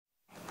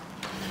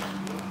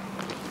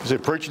I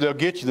said, preacher, they'll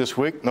get you this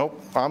week.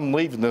 Nope, I'm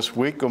leaving this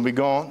week, going to be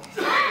gone.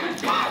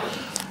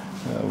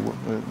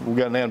 We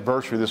got an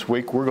anniversary this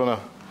week. We're going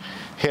to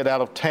head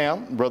out of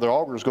town. Brother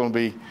Auger is going to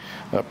be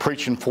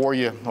preaching for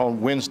you on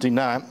Wednesday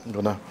night. I'm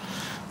going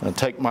to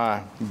take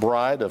my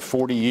bride of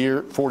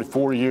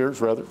 44 years,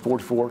 got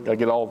to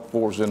get all the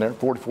fours in there,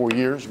 44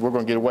 years. We're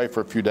going to get away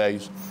for a few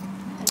days.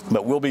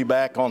 But we'll be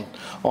back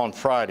on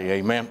Friday,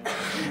 amen?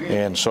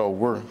 And so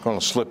we're going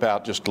to slip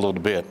out just a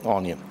little bit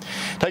on you.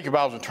 Take your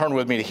Bibles and turn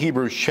with me to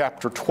Hebrews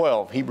chapter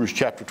 12. Hebrews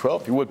chapter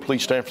 12. If you would,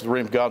 please stand for the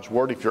reading of God's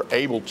Word if you're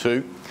able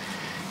to.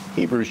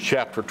 Hebrews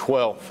chapter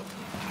 12.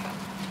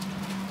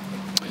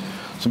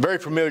 Some very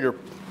familiar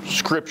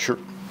scripture.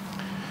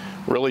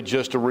 Really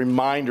just a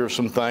reminder of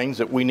some things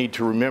that we need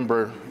to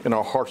remember in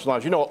our hearts and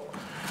lives. You know,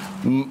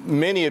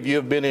 many of you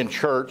have been in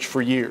church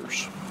for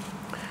years.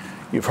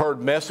 You've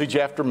heard message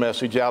after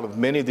message out of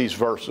many of these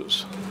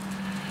verses.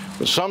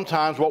 But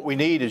sometimes what we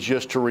need is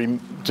just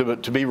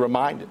to be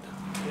reminded.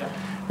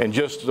 And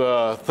just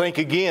think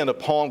again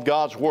upon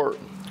God's Word.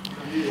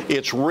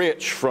 It's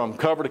rich from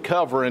cover to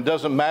cover, and it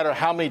doesn't matter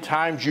how many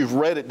times you've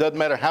read it, doesn't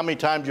matter how many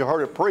times you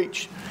heard it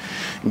preached.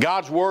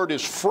 God's Word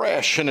is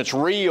fresh and it's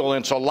real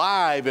and it's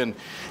alive, and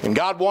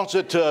God wants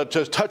it to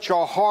touch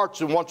our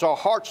hearts and wants our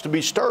hearts to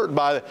be stirred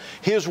by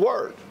His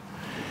Word.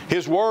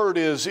 His Word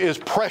is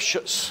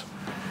precious.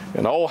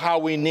 And oh, how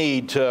we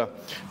need to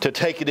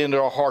take it into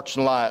our hearts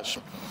and lives.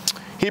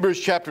 Hebrews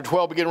chapter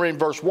 12, beginning reading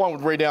verse 1, we'll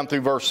read down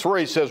through verse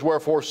 3. It says,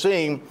 wherefore,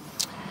 seeing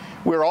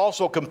we are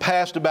also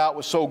compassed about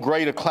with so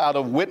great a cloud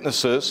of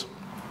witnesses,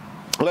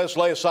 let us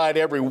lay aside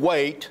every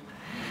weight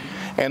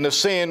and the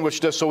sin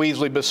which does so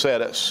easily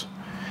beset us.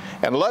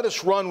 And let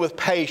us run with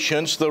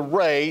patience the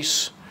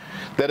race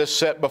that is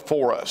set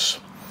before us,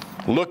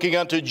 looking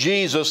unto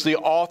Jesus, the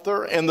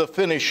author and the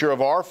finisher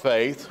of our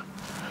faith,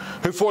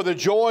 who for the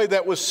joy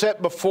that was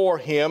set before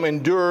Him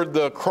endured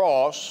the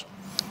cross,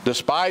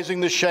 despising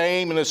the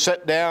shame, and is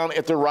set down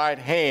at the right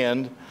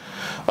hand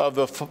of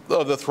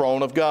the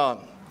throne of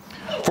God.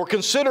 For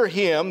consider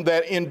Him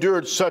that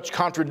endured such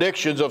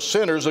contradictions of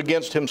sinners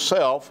against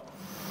Himself,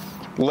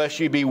 lest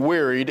ye be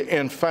wearied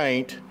and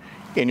faint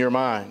in your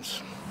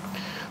minds.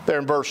 There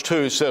in verse 2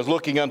 it says,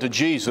 looking unto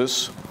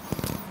Jesus,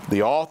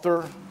 the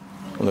author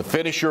and the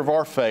finisher of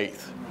our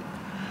faith,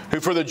 who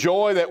for the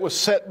joy that was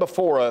set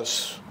before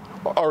us,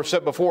 or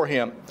set before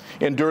Him,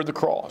 endured the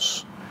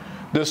cross,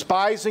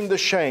 despising the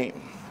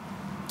shame,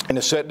 and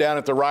is set down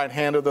at the right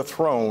hand of the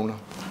throne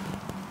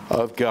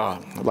of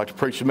God. I'd like to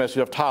preach the message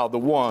I've titled, The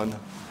One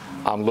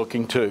I'm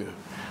Looking To.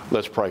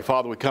 Let's pray.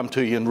 Father, we come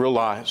to You and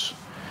realize,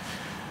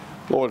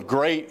 Lord,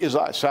 great is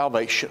Thy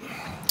salvation.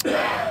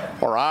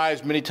 Our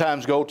eyes many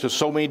times go to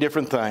so many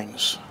different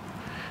things.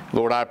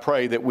 Lord, I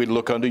pray that we'd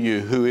look unto You,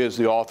 who is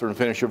the author and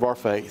finisher of our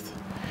faith.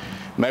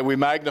 May we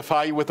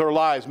magnify You with our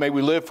lives. May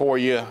we live for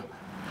You.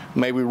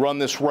 May we run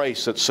this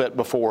race that's set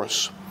before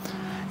us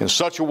in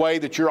such a way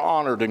that You're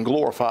honored and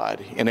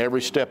glorified in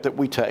every step that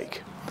we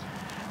take.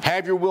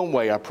 Have Your will and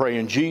way, I pray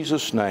in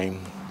Jesus'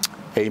 name.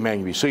 Amen.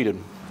 You be seated.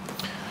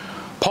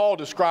 Paul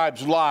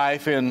describes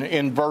life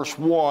in verse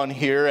 1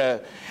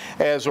 here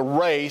as a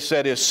race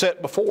that is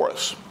set before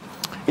us.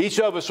 Each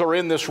of us are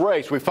in this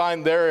race. We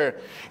find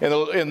there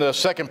in the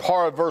second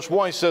part of verse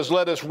 1, he says,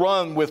 let us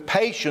run with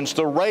patience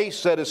the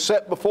race that is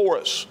set before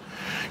us.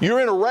 You're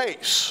in a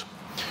race.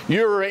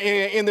 You're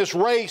in this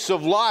race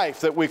of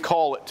life that we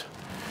call it.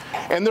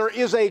 And there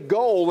is a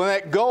goal, and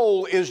that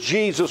goal is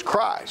Jesus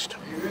Christ.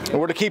 And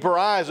we're to keep our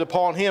eyes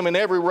upon Him. In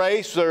every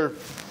race, there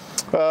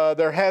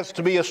has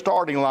to be a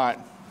starting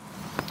line.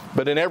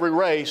 But in every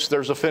race,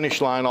 there's a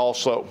finish line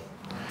also.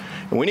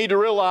 And we need to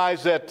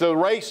realize that the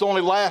race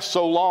only lasts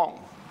so long.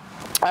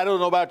 I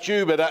don't know about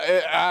you, but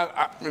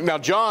now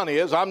John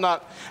is.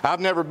 I've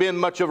never been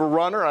much of a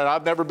runner, and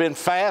I've never been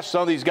fast.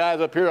 Some of these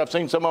guys up here, I've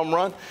seen some of them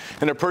run,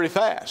 and they're pretty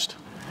fast.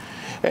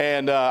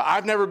 And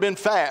I've never been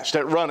fast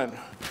at running,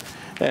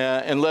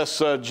 unless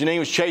Janine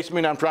was chasing me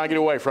and I'm trying to get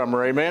away from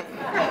her, amen?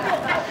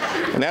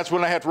 And that's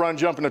when I have to run,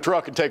 jump in the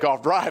truck, and take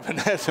off driving.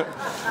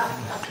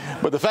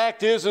 But the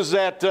fact is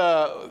that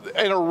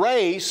in a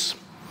race,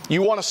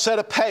 you want to set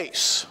a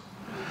pace.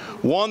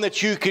 One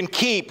that you can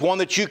keep, one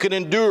that you can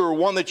endure,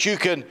 one that you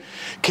can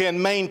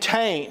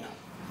maintain.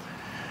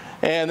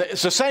 And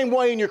it's the same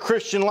way in your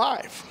Christian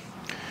life.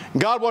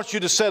 God wants you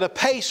to set a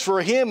pace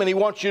for Him, and He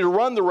wants you to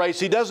run the race.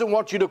 He doesn't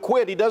want you to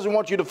quit. He doesn't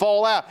want you to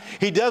fall out.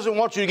 He doesn't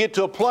want you to get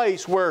to a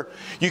place where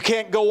you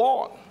can't go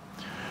on.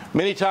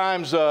 Many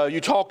times you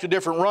talk to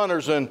different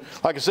runners, and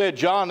like I said,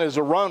 John is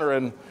a runner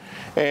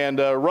and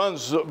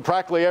runs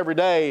practically every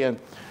day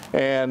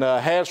and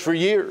has for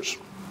years.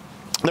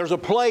 There's a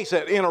place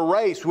in a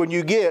race when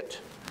you get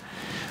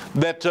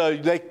that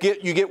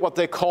you get what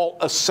they call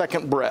a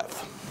second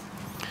breath.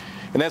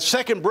 And that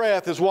second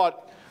breath is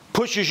what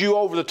pushes you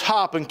over the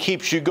top and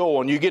keeps you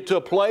going. You get to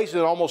a place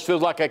that almost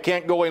feels like I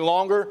can't go any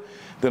longer.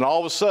 Then all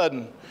of a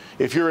sudden,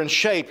 if you're in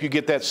shape, you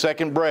get that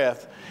second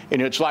breath.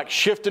 And it's like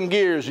shifting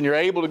gears, and you're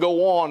able to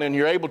go on, and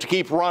you're able to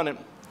keep running.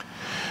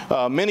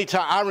 Many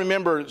times, I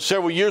remember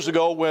several years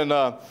ago when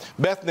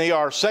Bethany,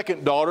 our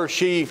second daughter,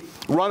 she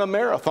ran a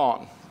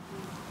marathon.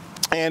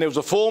 And it was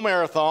a full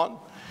marathon.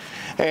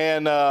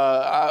 And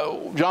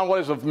John,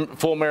 what is a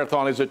full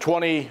marathon? Is it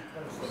 20?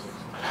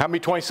 How many?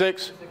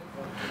 26?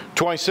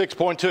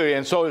 26.2.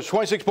 And so it's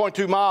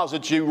 26.2 miles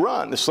that you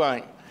run this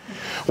thing.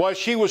 While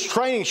she was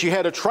training, she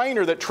had a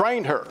trainer that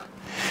trained her.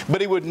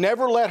 But he would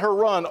never let her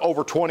run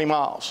over 20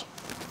 miles.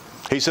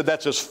 He said,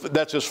 that's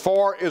as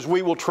far as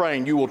we will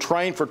train. You will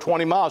train for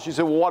 20 miles. She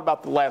said, well, what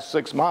about the last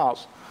 6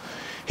 miles?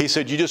 He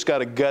said, you just got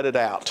to gut it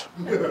out.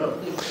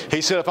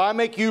 He said, if I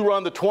make you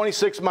run the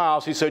 26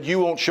 miles, he said, you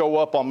won't show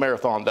up on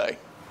marathon day.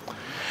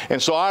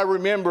 And so I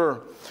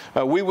remember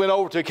we went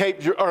over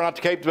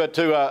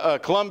to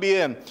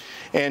Columbia,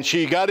 and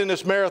she got in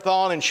this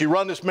marathon, and she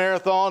run this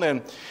marathon.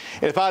 And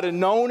if I'd have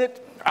known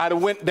it, I'd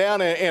have went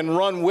down and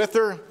run with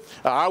her.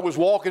 I was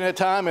walking at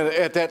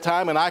that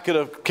time, and I could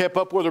have kept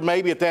up with her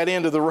maybe at that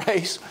end of the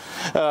race.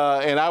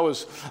 And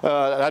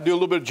I do a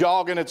little bit of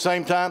jogging at the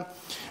same time.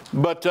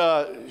 But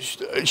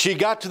she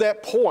got to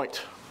that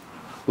point,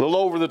 a little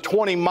over the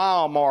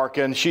 20-mile mark,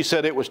 and she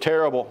said it was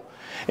terrible.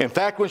 In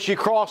fact, when she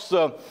crossed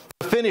the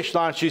finish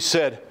line, she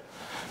said,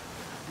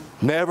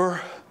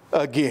 never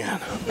again.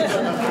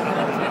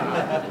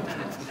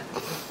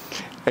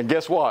 And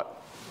guess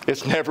what?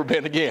 It's never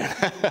been again.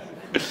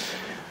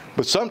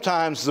 But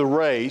sometimes the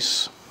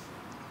race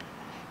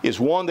is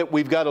one that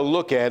we've got to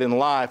look at in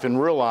life and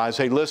realize,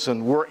 hey,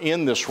 listen, we're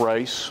in this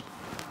race.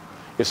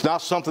 It's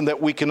not something that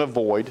we can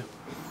avoid.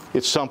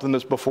 It's something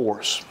that's before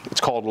us.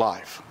 It's called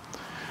life.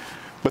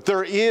 But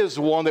there is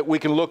one that we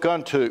can look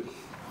unto,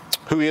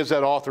 who is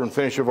that author and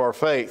finisher of our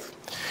faith.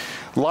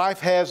 Life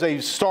has a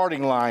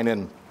starting line,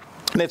 and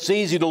it's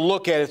easy to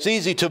look at. It's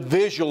easy to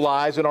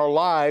visualize in our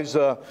lives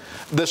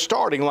the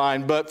starting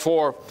line. But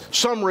for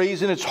some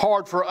reason, it's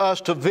hard for us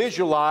to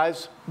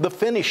visualize the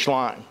finish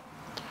line.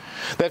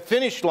 That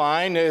finish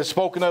line is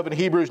spoken of in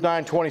Hebrews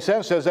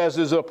 9:27. Says, as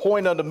is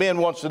appointed unto men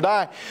once to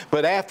die,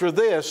 but after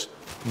this,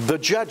 the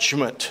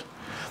judgment.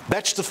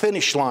 That's the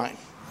finish line.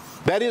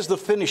 That is the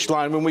finish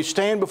line when we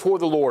stand before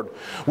the Lord.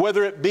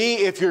 Whether it be,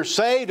 if you're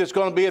saved, it's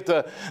going to be at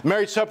the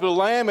marriage supper of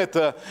the Lamb, at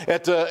the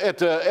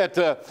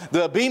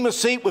bema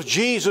seat with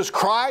Jesus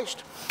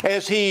Christ,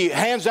 as He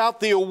hands out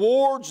the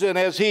awards, and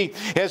as He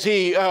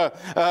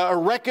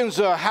reckons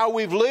how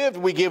we've lived.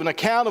 We give an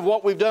account of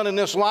what we've done in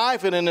this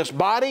life and in this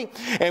body,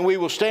 and we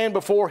will stand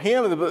before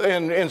Him.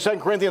 In 2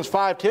 Corinthians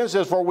 5:10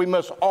 says, for we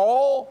must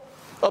all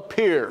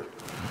appear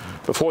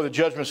before the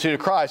judgment seat of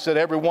Christ, that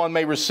every one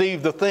may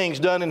receive the things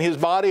done in his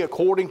body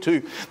according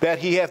to that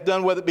he hath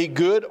done, whether it be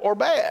good or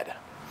bad.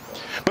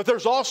 But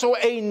there's also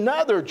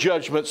another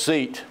judgment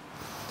seat.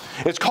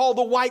 It's called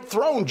the white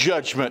throne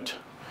judgment,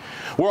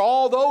 where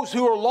all those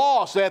who are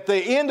lost at the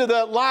end of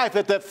that life,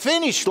 at that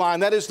finish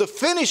line, that is the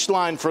finish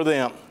line for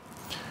them.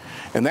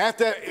 And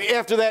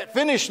after that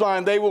finish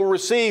line, they will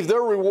receive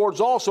their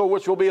rewards also,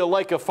 which will be a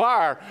lake of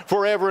fire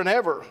forever and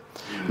ever.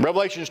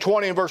 Revelations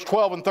 20 and verse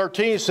 12 and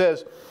 13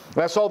 says,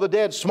 I saw the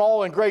dead,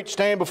 small and great,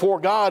 stand before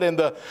God, and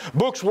the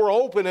books were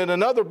open, and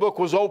another book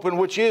was open,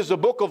 which is the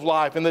book of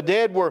life. And the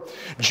dead were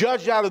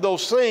judged out of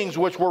those things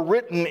which were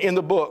written in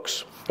the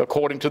books,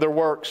 according to their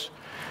works.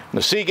 And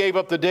the sea gave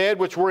up the dead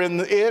which were in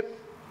it,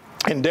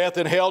 and death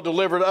and hell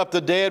delivered up the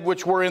dead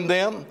which were in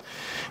them.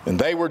 And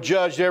they were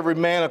judged every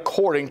man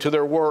according to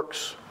their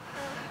works.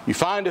 You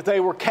find that they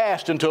were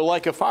cast into a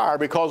lake of fire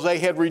because they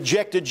had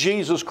rejected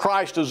Jesus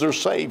Christ as their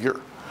Savior.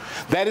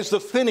 That is the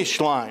finish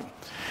line.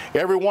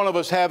 Every one of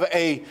us have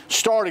a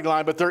starting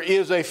line, but there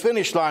is a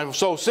finish line.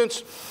 So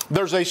since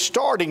there's a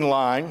starting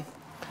line,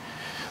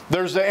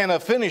 and a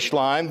finish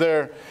line,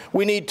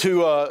 we need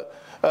to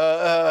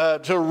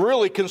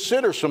really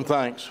consider some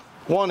things.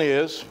 One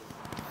is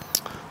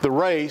the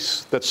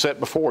race that's set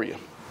before you.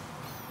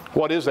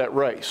 What is that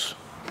race?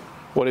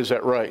 What is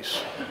that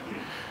race?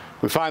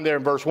 We find there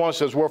in verse 1, it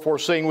says, wherefore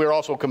seeing we are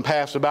also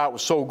compassed about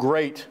with so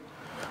great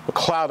a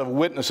cloud of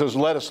witnesses,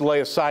 let us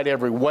lay aside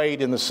every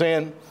weight and the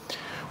sin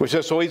which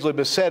has so easily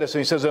beset us. And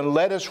he says, and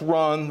let us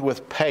run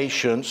with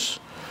patience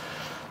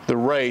the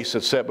race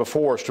that's set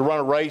before us. To run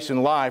a race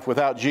in life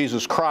without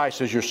Jesus Christ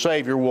as your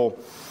Savior will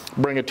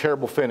bring a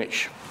terrible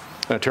finish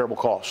and a terrible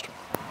cost.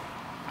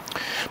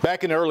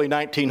 Back in the early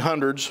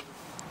 1900s,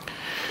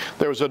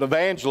 there was an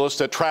evangelist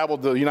that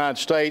traveled the United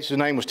States. His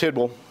name was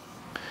Tidwell.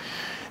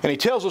 And he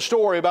tells a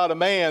story about a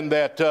man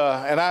that,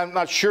 and I'm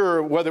not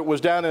sure whether it was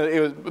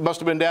it must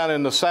have been down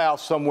in the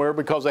South somewhere,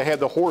 because they had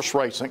the horse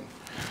racing.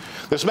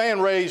 This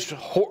man raised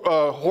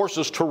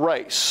horses to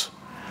race.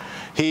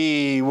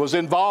 He was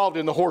involved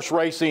in the horse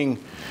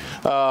racing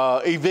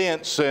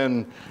events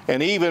and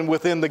even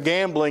within the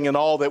gambling and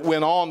all that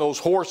went on those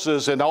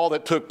horses and all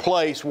that took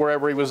place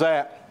wherever he was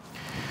at.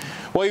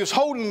 Well, he was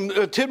holding,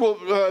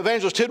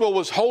 Evangelist Tidwell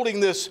was holding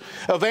this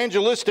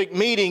evangelistic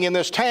meeting in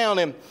this town,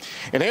 and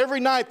every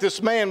night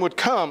this man would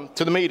come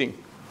to the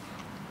meeting.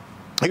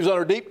 He was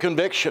under deep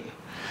conviction.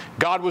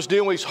 God was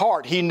dealing with his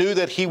heart. He knew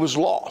that he was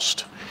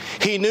lost.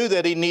 He knew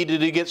that he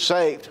needed to get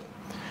saved.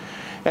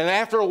 And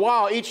after a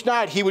while, each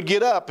night he would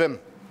get up and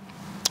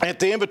at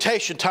the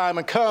invitation time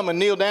and come and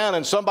kneel down,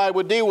 and somebody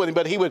would deal with him,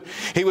 but he would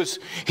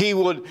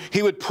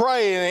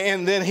pray,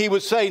 and then he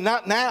would say,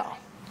 "Not now.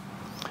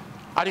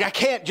 I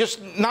can't,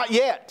 just not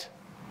yet.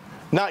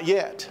 Not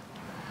yet."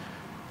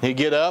 He'd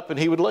get up and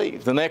he would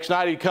leave. The next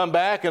night he'd come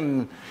back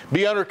and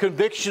be under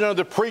conviction of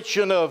the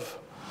preaching of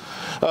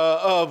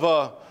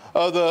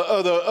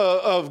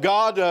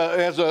God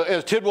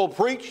as Tidwell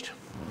preached,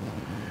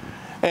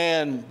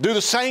 and do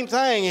the same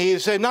thing. He'd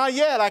say, "Not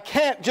yet. I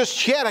can't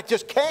just yet. I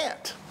just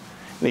can't."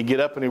 And he'd get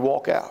up and he'd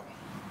walk out.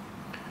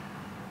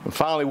 And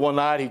finally one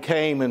night he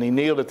came and he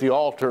kneeled at the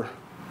altar,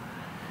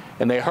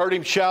 and they heard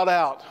him shout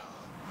out,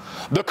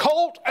 "The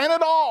colt and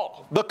it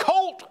all! The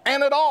colt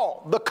and it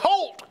all! The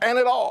colt and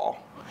it all!"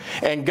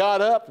 And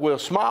got up with a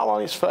smile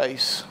on his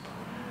face.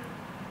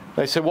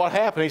 They said, "What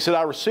happened?" He said,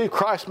 "I received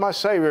Christ my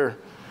Savior."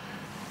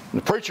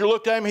 And the preacher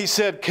looked at him. He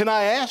said, "Can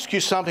I ask you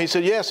something?" He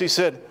said, "Yes." He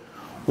said,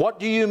 "What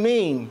do you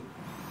mean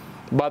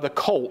by the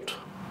colt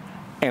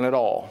and it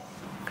all?"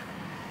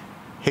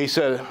 He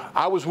said,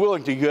 "I was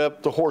willing to give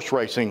up the horse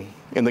racing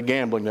and the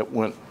gambling that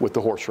went with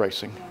the horse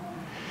racing."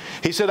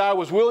 He said, "I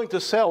was willing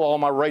to sell all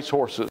my race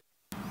horses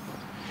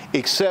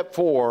except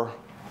for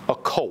a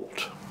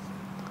colt."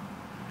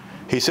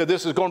 He said,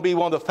 "This is going to be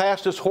one of the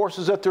fastest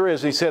horses that there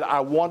is." He said, "I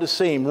want to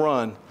see him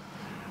run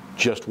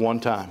just one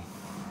time."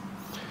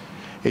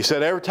 He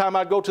said, "Every time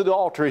I'd go to the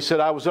altar," he said,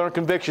 "I was under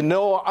conviction.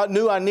 No, I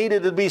knew I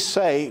needed to be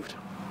saved,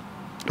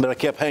 but I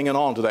kept hanging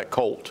on to that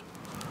colt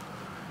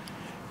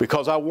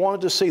because I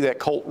wanted to see that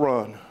colt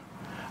run.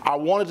 I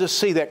wanted to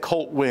see that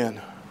colt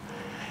win."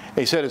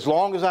 He said, "As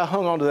long as I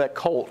hung on to that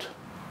colt,"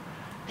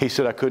 he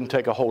said, "I couldn't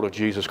take a hold of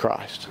Jesus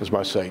Christ as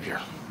my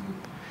Savior."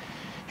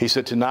 He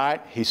said,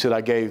 "Tonight," he said, "I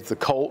gave the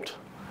colt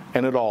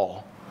and it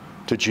all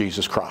to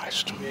Jesus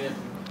Christ." Amen.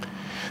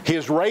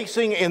 His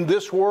racing in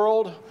this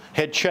world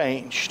had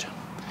changed.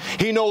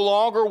 He no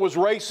longer was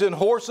racing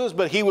horses,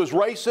 but he was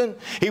racing.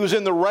 He was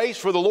in the race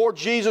for the Lord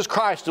Jesus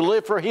Christ, to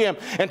live for Him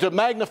and to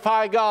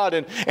magnify God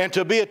and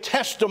to be a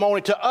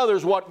testimony to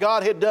others what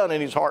God had done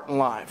in his heart and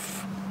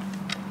life.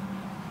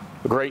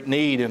 A great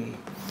need, and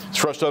it's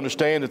for us to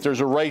understand that there's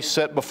a race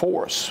set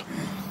before us.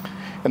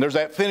 And there's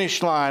that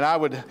finish line. I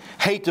would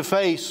hate to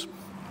face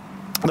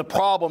the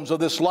problems of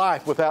this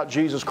life without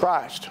Jesus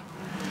Christ.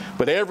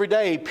 But every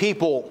day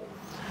people,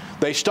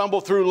 they stumble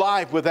through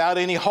life without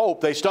any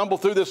hope. They stumble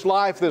through this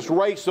life, this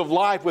race of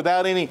life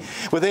without any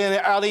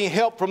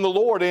help from the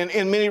Lord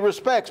in many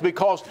respects,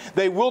 because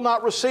they will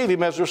not receive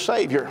Him as their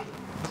Savior.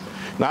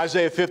 And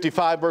Isaiah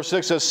 55 verse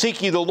 6 says,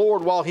 "Seek ye the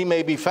Lord while He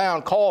may be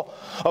found. Call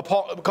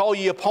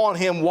ye upon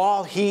Him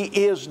while He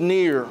is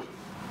near."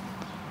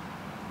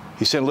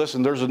 He said,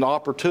 listen, there's an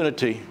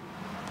opportunity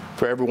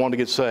for everyone to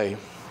get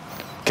saved.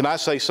 Can I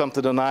say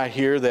something tonight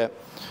here that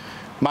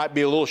might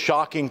be a little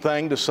shocking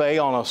thing to say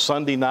on a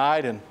Sunday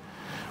night and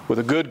with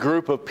a good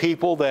group of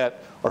people that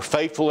are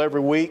faithful every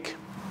week?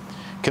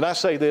 Can I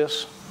say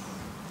this?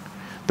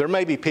 There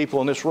may be people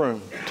in this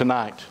room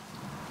tonight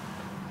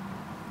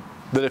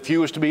that if you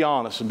was to be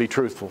honest and be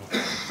truthful,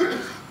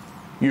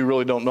 you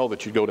really don't know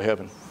that you'd go to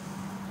heaven.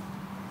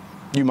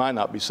 You might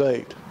not be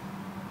saved.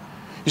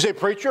 You say,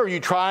 "Preacher, are you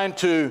trying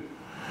to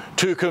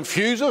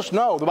confuse us?"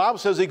 No, the Bible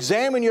says,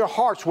 "Examine your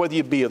hearts whether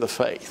you be of the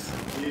faith."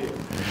 Yeah.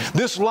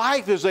 This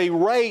life is a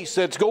race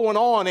that's going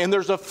on, and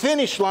there's a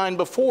finish line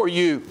before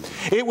you.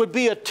 It would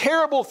be a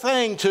terrible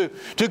thing to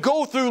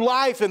go through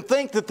life and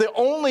think that the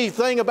only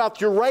thing about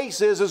your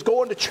race is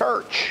going to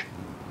church.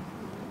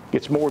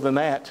 It's more than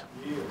that.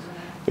 Yeah.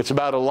 It's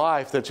about a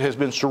life that has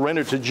been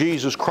surrendered to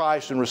Jesus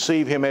Christ and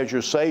receive Him as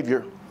your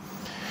Savior.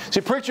 See,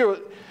 preacher,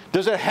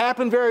 does it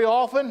happen very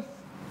often?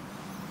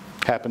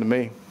 Happened to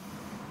me.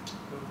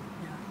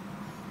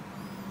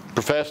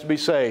 Professed to be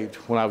saved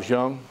when I was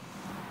young.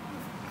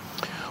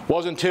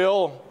 Wasn't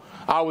until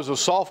I was a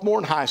sophomore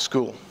in high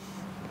school,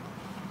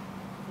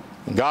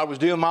 and God was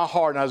dealing with my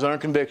heart, and I was under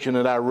conviction,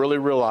 that I really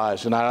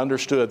realized and I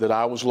understood that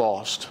I was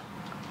lost.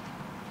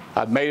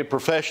 I'd made a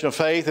profession of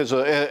faith at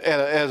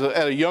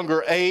a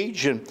younger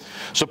age, and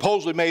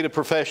supposedly made a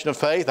profession of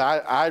faith.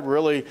 I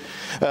really,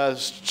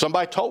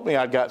 somebody told me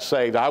I got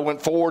saved. I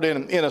went forward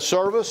in a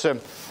service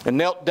and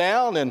knelt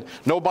down, and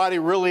nobody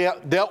really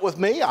dealt with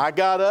me. I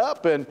got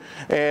up and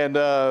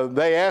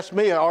they asked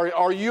me,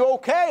 are you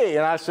okay?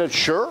 And I said,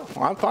 "Sure,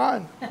 I'm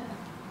fine." And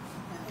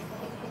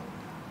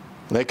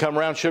they come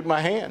around and shook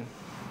my hand.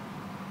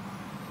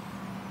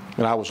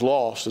 And I was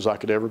lost as I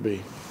could ever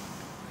be.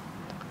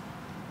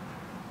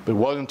 But it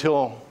wasn't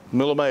until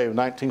middle of May of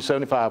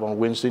 1975 on a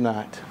Wednesday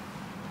night,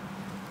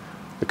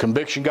 the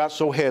conviction got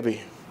so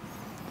heavy,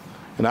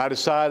 and I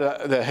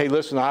decided that, hey,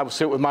 listen, I would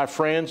sit with my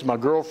friends, my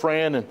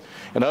girlfriend,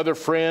 and other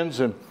friends,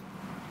 and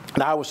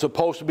I was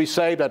supposed to be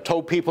saved. I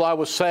told people I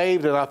was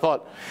saved, and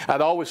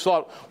I'd always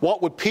thought,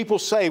 what would people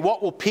say?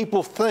 What will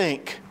people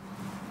think?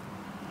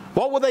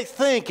 What will they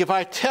think if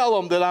I tell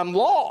them that I'm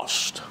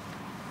lost?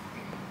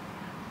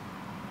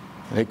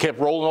 And it kept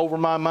rolling over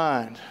my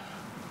mind.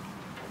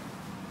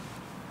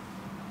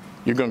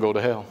 You're going to go to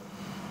hell.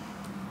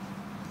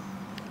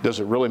 Does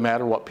it really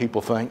matter what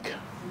people think?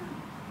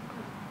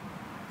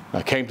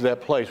 I came to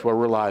that place where I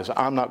realized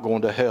I'm not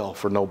going to hell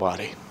for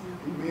nobody.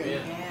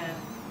 Amen.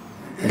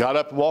 Got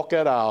up and walked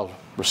that aisle,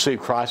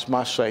 received Christ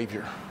my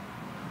Savior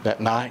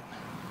that night.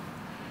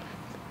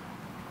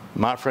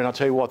 My friend, I'll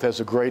tell you what, that's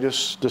the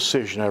greatest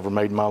decision I ever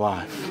made in my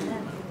life.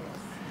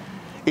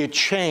 It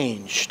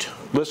changed,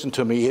 listen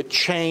to me, it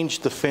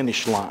changed the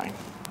finish line.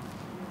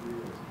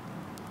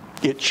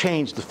 It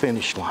changed the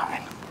finish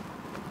line.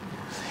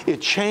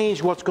 It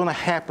changed what's going to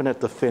happen at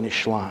the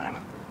finish line.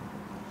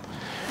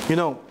 You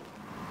know,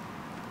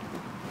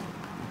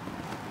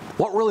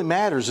 what really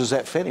matters is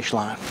that finish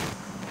line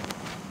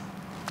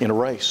in a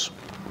race.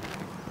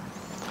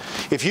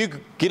 If you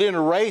get in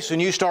a race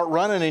and you start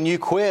running and you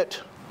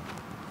quit,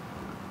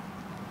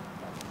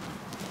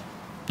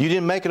 you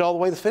didn't make it all the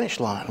way to the finish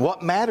line.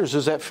 What matters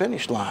is that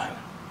finish line.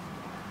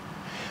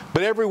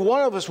 But every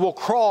one of us will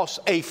cross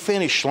a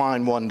finish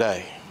line one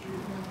day.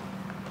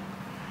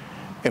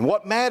 And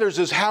what matters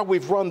is how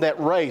we've run that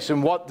race,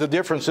 and what the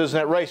difference is in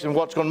that race, and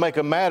what's going to make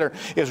it matter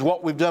is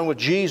what we've done with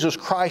Jesus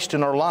Christ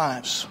in our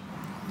lives.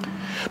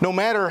 No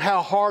matter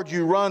how hard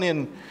you run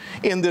in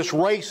this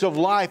race of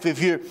life,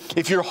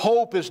 if your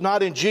hope is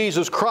not in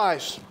Jesus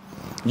Christ,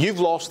 you've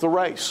lost the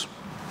race.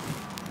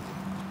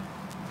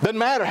 Doesn't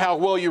matter how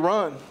well you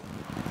run.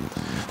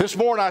 This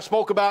morning I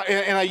spoke about,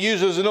 and I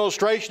used as an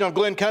illustration of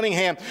Glenn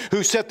Cunningham,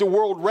 who set the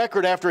world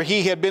record after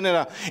he had been in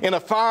a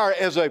fire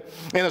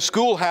in a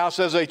schoolhouse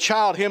as a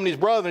child, him and his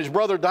brother. His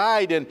brother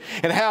died, and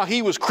how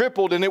he was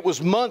crippled, and it was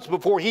months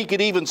before he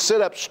could even sit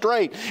up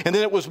straight. And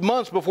then it was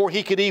months before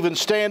he could even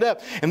stand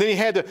up. And then he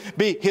had to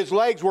his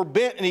legs were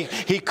bent, and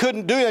he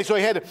couldn't do anything, so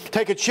he had to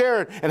take a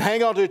chair and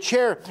hang onto a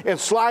chair and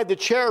slide the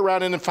chair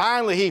around. And then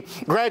finally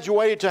he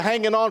graduated to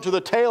hanging on to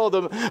the tail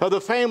of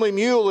the family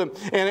mule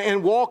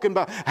and walking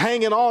by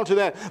hanging on to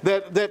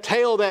that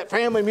tail of that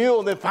family mule.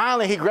 And then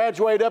finally he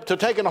graduated up to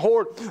taking a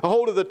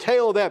hold of the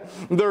tail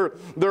of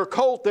their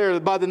colt there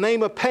by the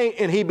name of Paint,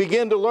 and he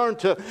began to learn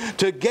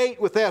to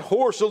gait with that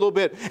horse a little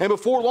bit. And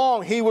before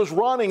long he was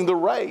running the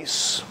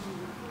race.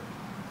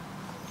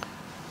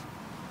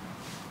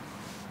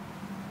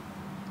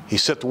 He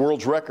set the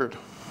world's record.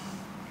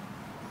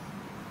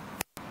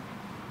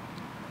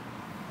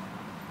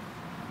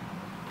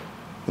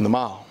 In the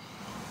mile.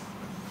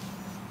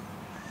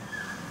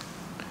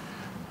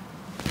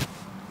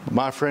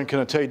 My friend, can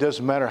I tell you, it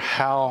doesn't matter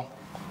how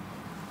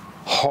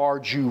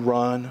hard you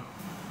run.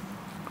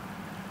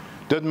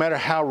 Doesn't matter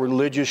how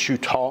religious you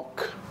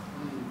talk.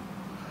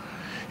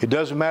 It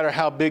doesn't matter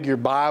how big your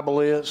Bible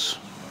is.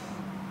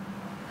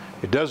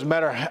 It doesn't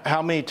matter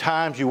how many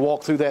times you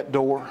walk through that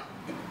door.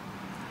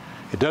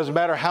 It doesn't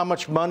matter how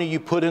much money you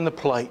put in the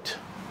plate.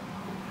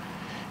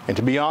 And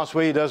to be honest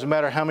with you, it doesn't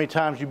matter how many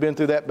times you've been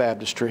through that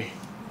baptistry.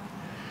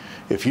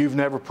 If you've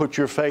never put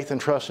your faith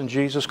and trust in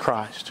Jesus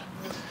Christ,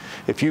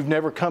 if you've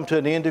never come to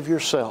an end of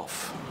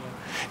yourself,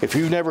 if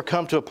you've never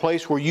come to a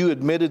place where you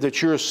admitted that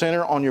you're a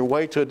sinner on your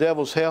way to a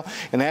devil's hell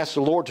and asked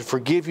the Lord to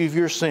forgive you of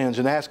your sins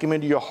and ask Him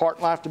into your heart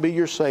and life to be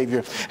your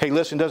Savior. Hey,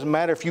 listen, it doesn't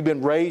matter if you've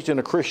been raised in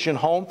a Christian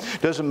home.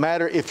 It doesn't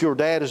matter if your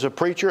dad is a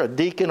preacher, a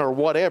deacon, or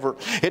whatever.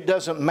 It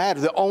doesn't matter.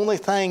 The only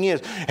thing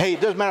is, hey,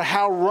 it doesn't matter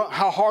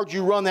how hard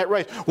you run that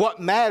race. What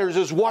matters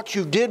is what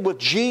you did with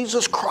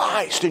Jesus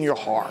Christ in your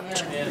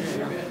heart.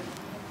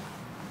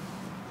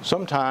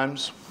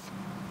 Sometimes,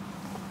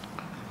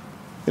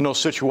 in those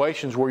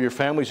situations where your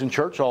family's in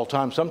church all the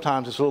time,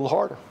 sometimes it's a little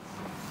harder.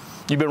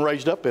 You've been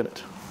raised up in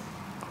it.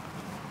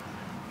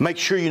 Make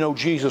sure you know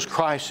Jesus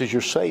Christ is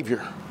your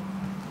Savior.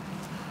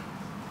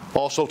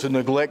 Also, to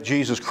neglect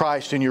Jesus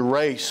Christ in your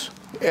race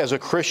as a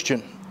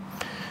Christian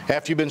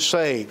after you've been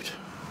saved.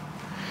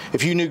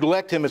 If you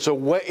neglect Him,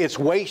 it's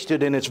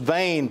wasted and it's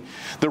vain.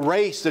 The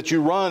race that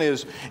you run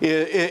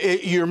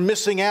you're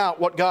missing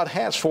out what God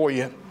has for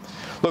you.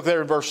 Look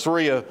there in verse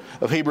 3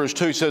 of Hebrews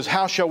 2. It says,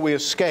 how shall we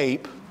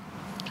escape?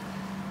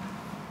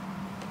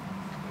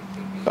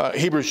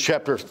 Hebrews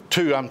chapter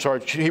 2 and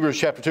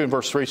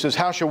verse 3 says,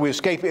 how shall we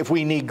escape if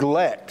we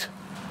neglect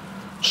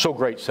so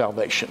great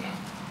salvation?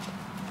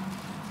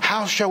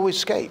 How shall we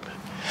escape?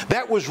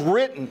 That was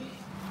written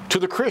to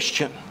the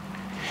Christian.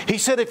 He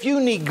said, if you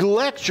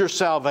neglect your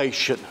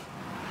salvation,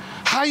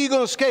 how are you going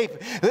to escape?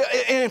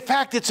 And in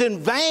fact, it's in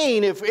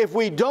vain if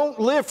we don't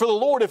live for the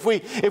Lord, if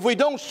we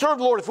don't serve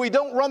the Lord, if we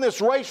don't run this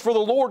race for the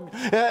Lord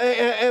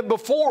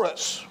before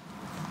us.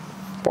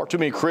 Far too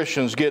many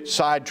Christians get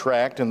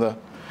sidetracked and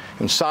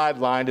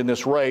sidelined in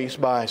this race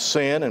by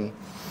sin and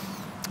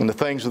the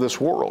things of this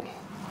world.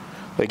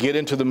 They get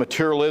into the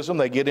materialism,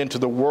 they get into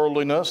the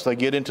worldliness, they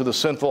get into the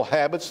sinful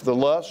habits, the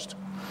lust.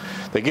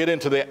 They get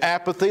into the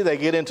apathy, they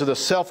get into the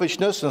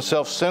selfishness and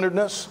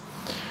self-centeredness.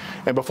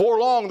 And before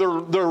long,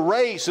 their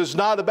race is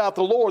not about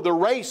the Lord. The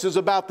race is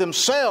about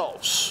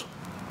themselves,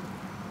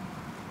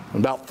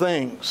 about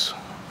things.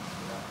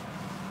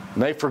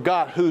 And they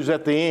forgot who's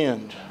at the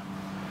end.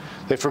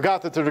 They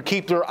forgot that they're to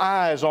keep their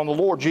eyes on the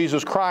Lord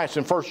Jesus Christ.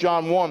 In 1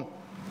 John 1,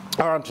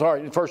 I'm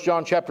sorry, in 1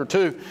 John chapter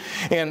 2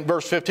 and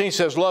verse 15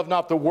 says, love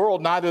not the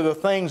world, neither the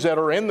things that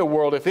are in the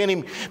world. If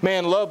any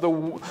man love the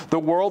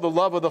world, the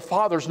love of the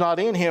Father is not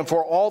in him.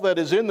 For all that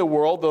is in the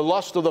world, the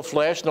lust of the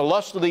flesh, and the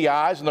lust of the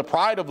eyes, and the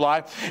pride of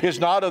life, is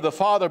not of the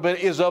Father, but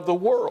is of the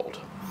world.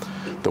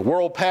 The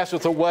world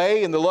passeth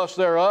away, and the lust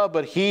thereof,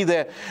 but he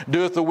that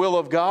doeth the will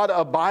of God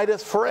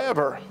abideth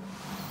forever.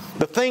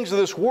 The things of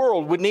this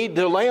world, we need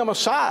to lay them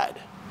aside.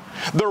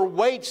 They're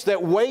weights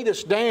that weight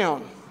us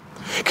down.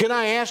 Can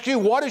I ask you,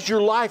 what is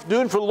your life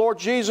doing for the Lord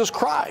Jesus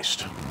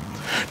Christ?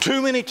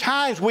 Too many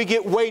times we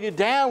get weighted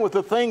down with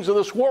the things of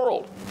this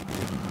world.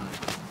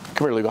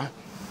 Come here, Levi.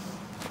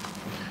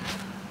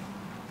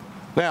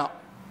 Now,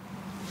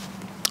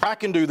 I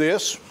can do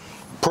this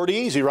pretty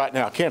easy right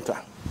now, can't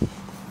I?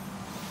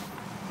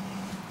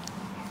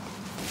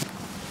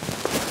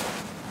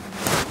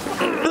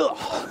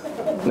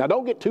 Now,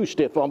 don't get too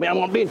stiff on me. I'm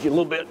going to bend you a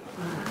little bit.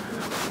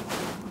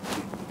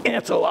 And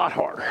it's a lot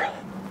harder.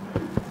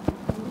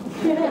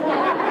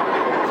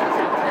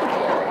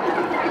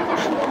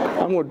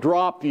 I'm going to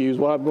drop you is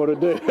what I'm going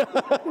to do.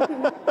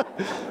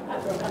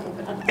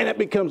 And it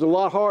becomes a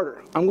lot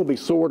harder. I'm going to be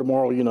sore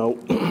tomorrow, you know.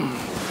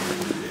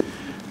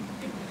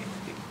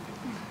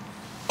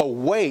 A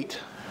weight,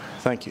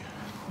 thank you,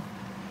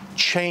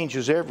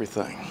 changes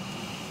everything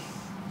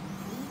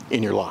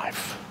in your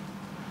life.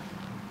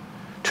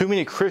 Too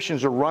many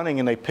Christians are running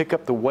and they pick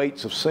up the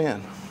weights of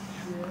sin.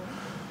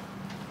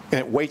 And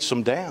it weights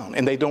them down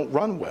and they don't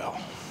run well.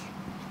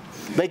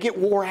 They get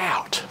wore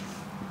out.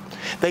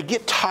 They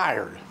get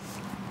tired.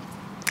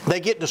 They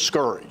get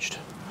discouraged.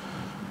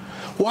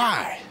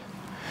 Why?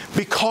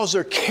 Because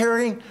they're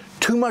carrying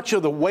too much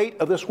of the weight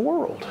of this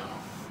world.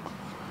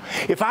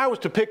 If I was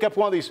to pick up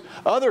one of these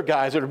other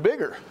guys that are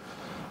bigger,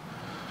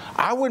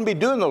 I wouldn't be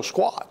doing those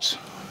squats.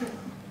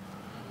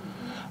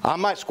 I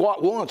might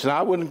squat once and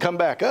I wouldn't come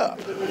back up.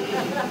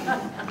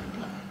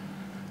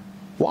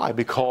 Why?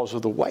 Because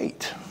of the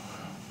weight.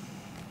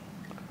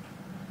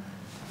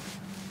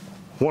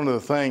 One of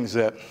the things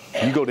that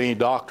you go to any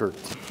doctor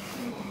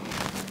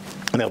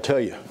and they'll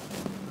tell you,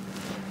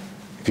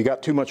 if you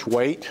got too much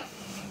weight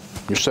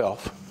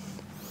yourself,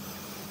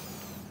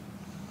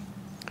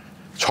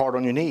 it's hard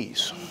on your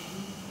knees.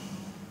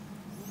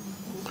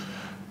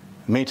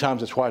 Many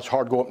times that's why it's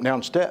hard to go up and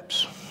down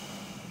steps.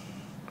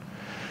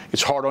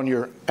 It's hard on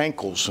your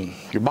ankles and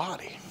your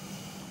body.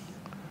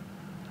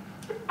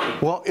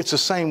 Well, it's the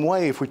same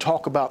way if we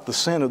talk about the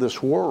sin of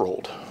this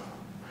world.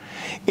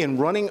 In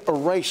running a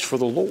race for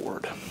the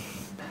Lord,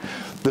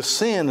 the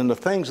sin and the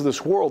things of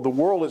this world, the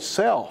world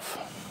itself,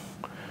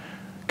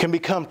 can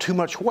become too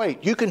much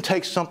weight. You can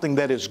take something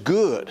that is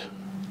good,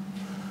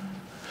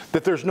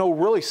 that there's no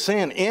really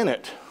sin in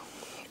it,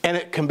 and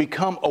it can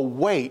become a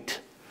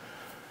weight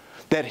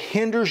that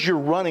hinders your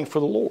running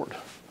for the Lord.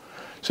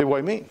 Say,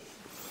 what do you mean?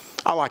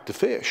 I like to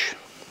fish.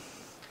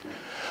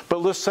 But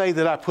let's say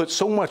that I put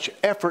so much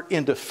effort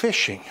into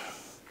fishing,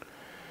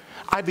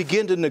 I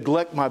begin to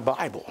neglect my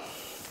Bible.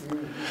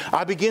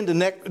 I begin to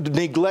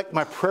neglect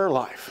my prayer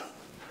life.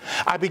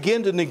 I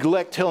begin to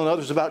neglect telling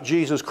others about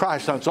Jesus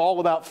Christ. And it's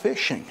all about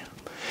fishing.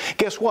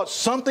 Guess what?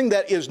 Something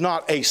that is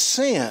not a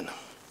sin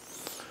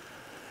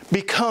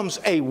becomes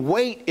a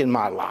weight in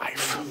my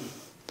life.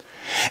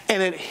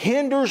 And it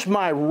hinders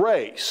my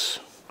race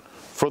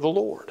for the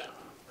Lord.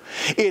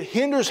 It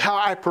hinders how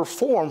I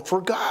perform for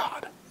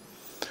God.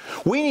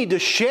 We need to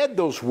shed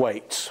those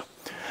weights.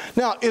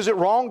 Now, is it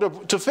wrong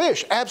to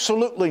fish?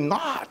 Absolutely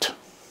not.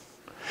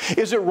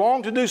 Is it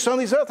wrong to do some of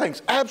these other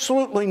things?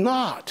 Absolutely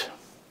not.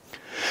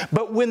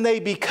 But when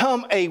they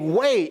become a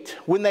weight,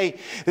 when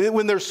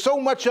there's so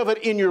much of it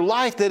in your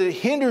life that it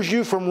hinders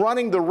you from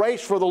running the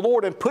race for the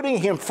Lord and putting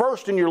Him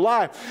first in your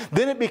life,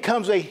 then it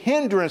becomes a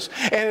hindrance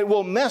and it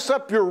will mess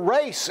up your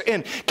race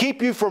and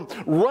keep you from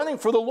running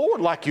for the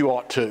Lord like you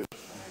ought to.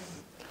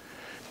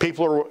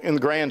 People are in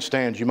the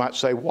grandstands, you might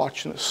say,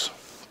 watching us.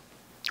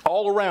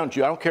 All around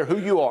you, I don't care who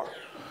you are.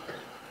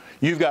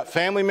 You've got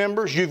family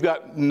members, you've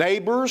got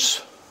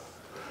neighbors,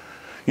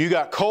 you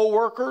got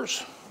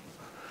co-workers,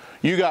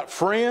 you got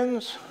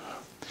friends,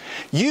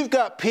 you've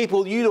got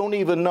people you don't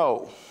even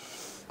know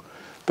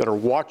that are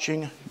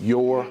watching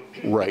your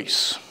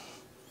race.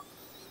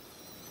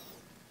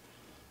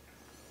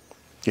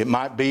 It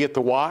might be at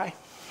the Y.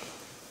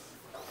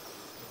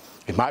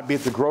 It might be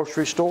at the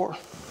grocery store.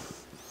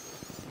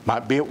 It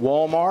might be at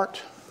Walmart.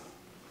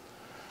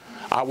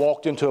 I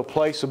walked into a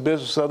place of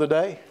business the other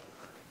day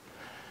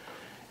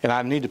and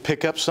I need to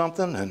pick up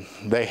something and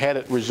they had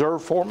it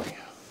reserved for me.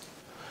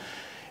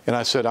 And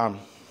I said, I'm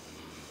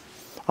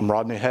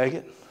Rodney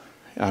Haggett,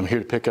 and I'm here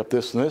to pick up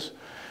this and this.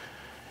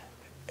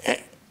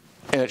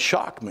 And it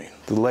shocked me.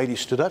 The lady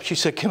stood up. She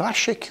said, "Can I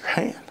shake your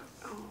hand?"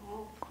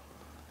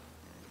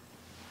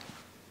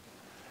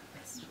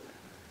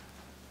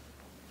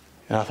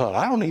 And I thought,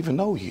 I don't even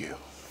know you.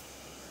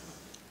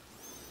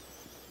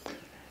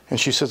 And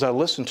she says, I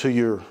listen to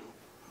your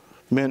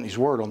His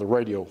Word on the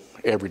radio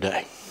every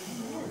day.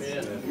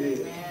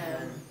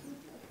 Amen.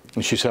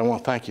 And she said, I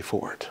want to thank you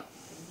for it.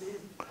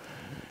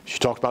 She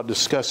talked about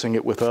discussing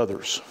it with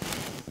others.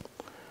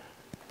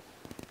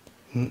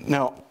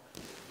 Now,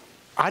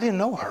 I didn't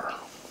know her.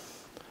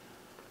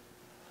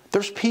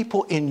 There's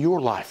people in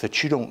your life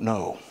that you don't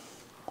know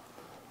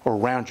or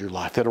around your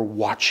life that are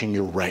watching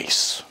your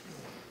race.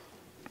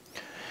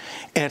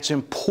 And it's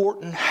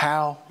important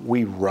how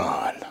we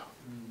run.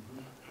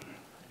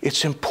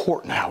 It's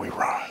important how we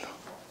run.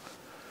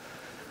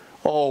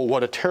 Oh,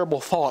 what a terrible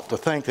thought to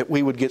think that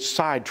we would get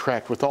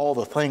sidetracked with all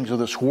the things of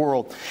this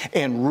world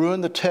and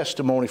ruin the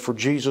testimony for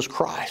Jesus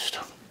Christ.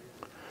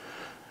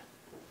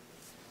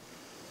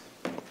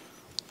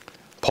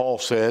 Paul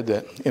said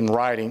that in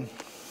writing,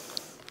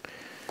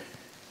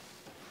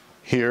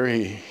 here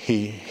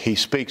he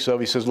speaks of,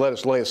 he says, let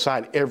us lay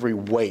aside every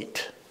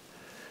weight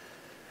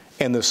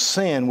and the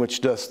sin which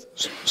doth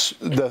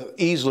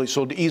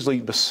easily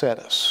beset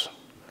us.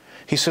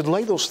 He said,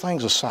 lay those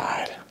things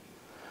aside.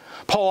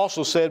 Paul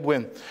also said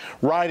when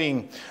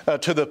writing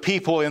to the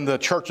people in the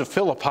church of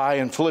Philippi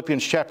in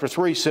Philippians chapter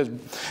 3, says,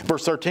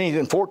 verse 13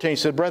 and 14, he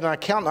said, brethren, I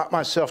count not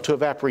myself to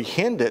have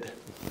apprehended,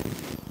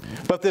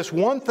 but this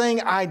one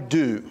thing I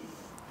do,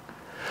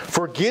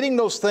 forgetting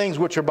those things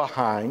which are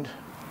behind,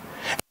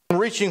 and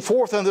reaching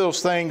forth unto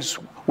those things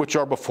which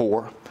are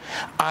before,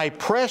 I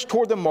press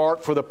toward the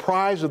mark for the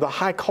prize of the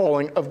high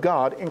calling of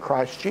God in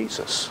Christ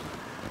Jesus.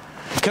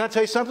 Can I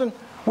tell you something?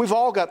 We've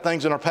all got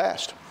things in our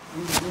past.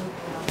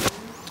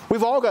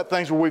 We've all got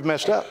things where we've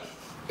messed up.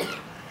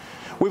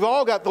 We've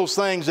all got those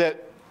things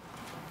that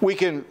we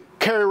can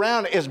carry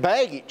around as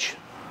baggage.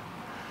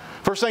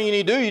 First thing you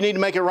need to do, you need to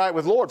make it right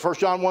with the Lord. 1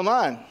 John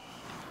 1:9.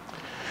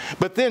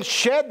 But then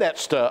shed that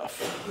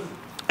stuff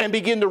and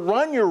begin to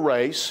run your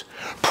race,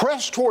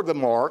 press toward the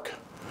mark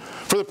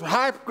for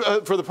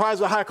the prize of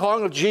the high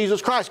calling of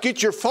Jesus Christ.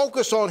 Get your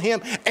focus on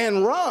Him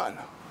and run.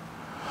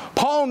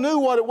 Paul knew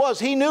what it was.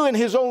 He knew in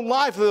his own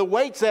life the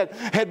weights that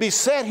had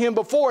beset him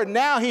before, and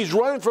now he's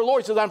running for the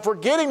Lord. He says, I'm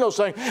forgetting those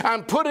things.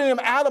 I'm putting them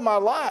out of my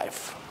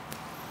life.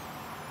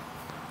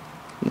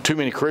 Too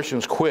many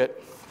Christians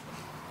quit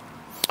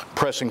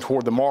pressing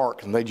toward the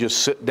mark, and they just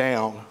sit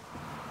down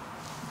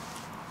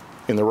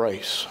in the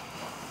race.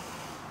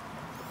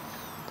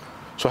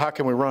 So how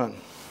can we run?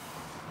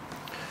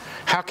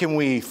 How can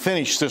we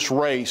finish this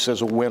race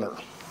as a winner?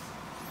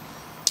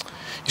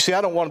 You see,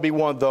 I don't want to be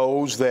one of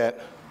those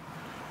that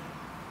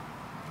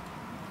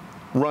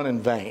run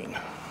in vain.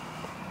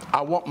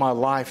 I want my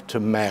life to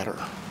matter.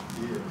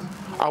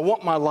 I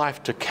want my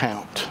life to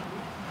count.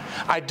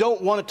 I don't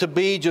want it to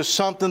be just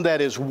something that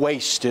is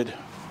wasted.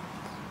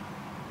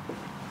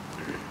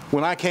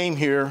 When I came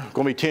here,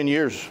 going to be 10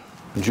 years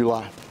in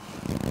July,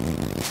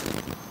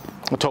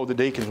 I told the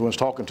deacons when I was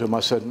talking to them, I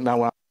said,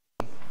 now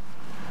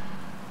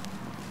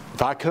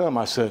if I come,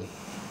 I said,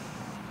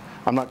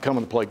 I'm not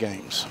coming to play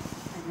games.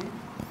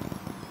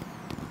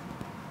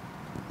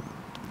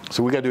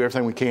 So we got to do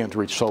everything we can to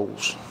reach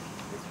souls.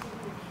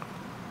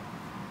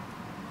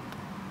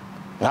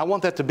 And I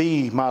want that to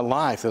be my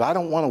life, that I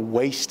don't want to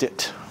waste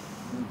it.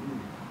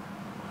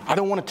 I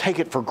don't want to take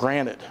it for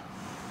granted.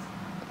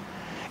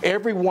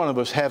 Every one of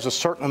us has a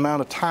certain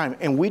amount of time,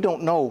 and we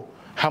don't know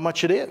how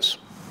much it is.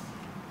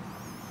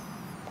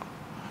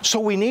 So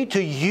we need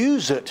to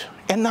use it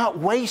and not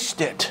waste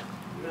it.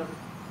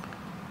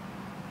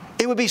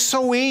 It would be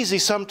so easy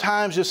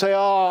sometimes to say,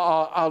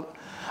 oh,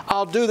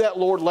 I'll do that,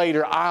 Lord,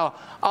 later.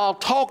 I'll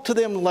talk to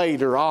them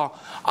later.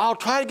 I'll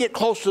try to get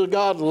closer to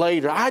God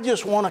later. I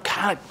just want to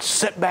kind of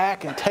sit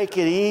back and take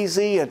it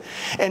easy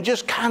and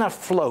just kind of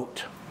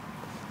float.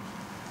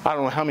 I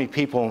don't know how many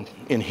people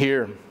in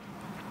here.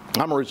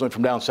 I'm originally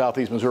from down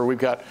southeast Missouri. We've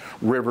got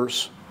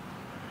rivers.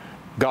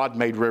 God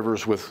made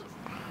rivers with,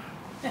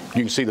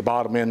 you can see the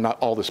bottom end, not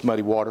all this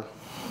muddy water.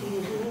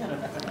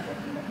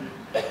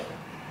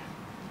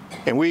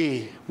 And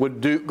we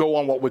would go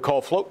on what we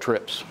call float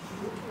trips.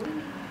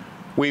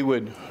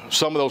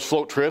 Some of those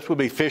float trips would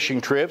be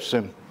fishing trips,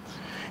 and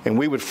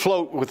we would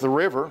float with the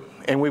river,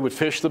 and we would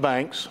fish the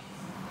banks,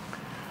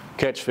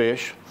 catch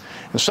fish.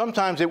 And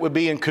sometimes it would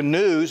be in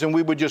canoes, and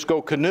we would just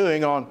go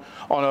canoeing on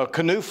a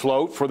canoe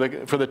float for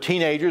the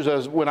teenagers.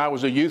 As when I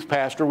was a youth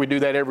pastor, we do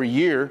that every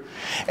year.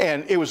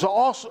 And it was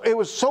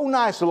so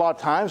nice a lot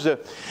of times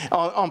that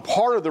on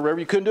part of the river,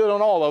 you couldn't do it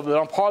on all of it, but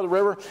on part of the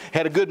river,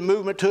 had a good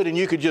movement to it, and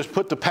you could just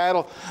put the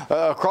paddle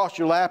across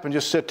your lap and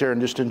just sit there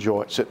and just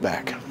enjoy it, sit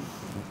back.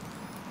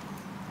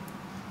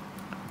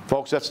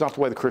 Folks, that's not the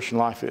way the Christian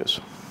life is.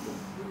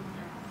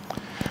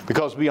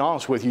 Because to be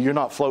honest with you, you're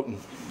not floating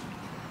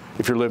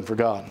if you're living for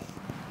God.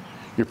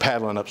 You're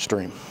paddling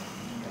upstream.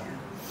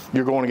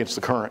 You're going against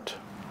the current.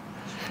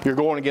 You're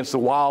going against the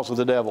wiles of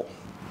the devil.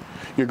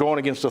 You're going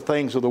against the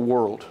things of the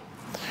world.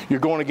 You're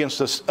going against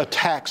the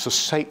attacks of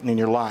Satan in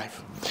your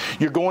life.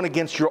 You're going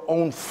against your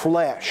own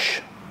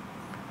flesh.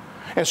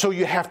 And so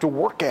you have to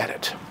work at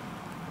it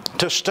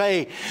to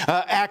stay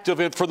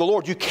active for the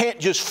Lord. You can't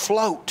just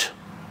float.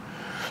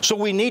 So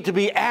we need to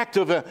be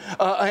active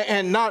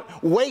and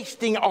not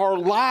wasting our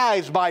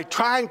lives by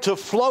trying to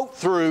float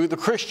through the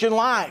Christian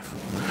life.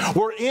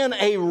 We're in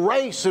a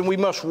race and we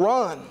must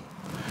run.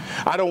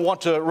 I don't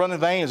want to run in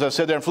vain. As I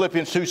said there in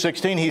Philippians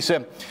 2:16, he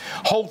said,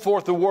 hold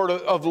forth the word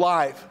of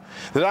life.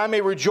 that I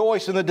may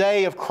rejoice in the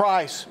day of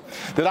Christ,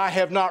 that I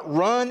have not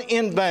run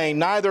in vain,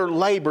 neither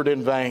labored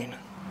in vain.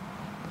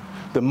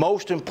 The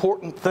most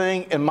important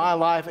thing in my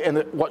life, and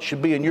what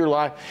should be in your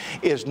life,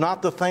 is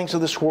not the things of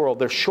this world.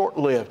 They're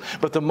short-lived.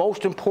 But the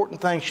most important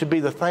thing should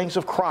be the things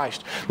of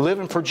Christ.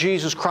 Living for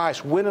Jesus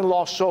Christ, winning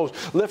lost souls,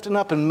 lifting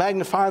up and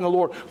magnifying the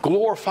Lord,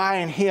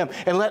 glorifying Him,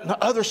 and letting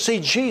others see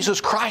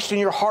Jesus Christ in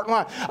your heart and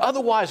life.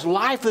 Otherwise,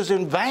 life is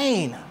in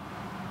vain.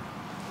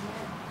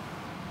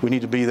 We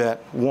need to be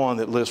that one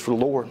that lives for the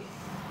Lord.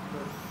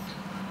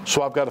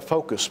 So I've got to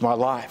focus my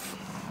life.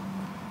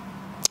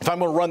 If I'm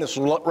going to run this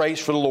race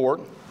for the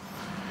Lord,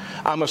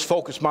 I must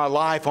focus my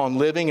life on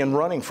living and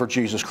running for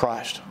Jesus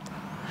Christ.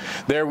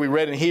 There we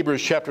read in Hebrews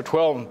chapter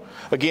 12,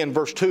 again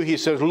verse 2, he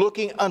says,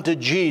 looking unto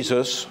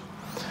Jesus,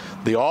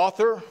 the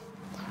author,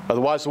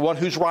 otherwise the one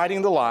who's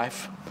writing the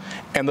life,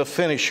 and the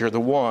finisher, the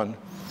one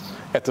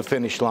at the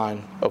finish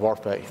line of our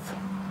faith.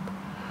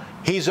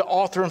 He's the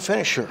author and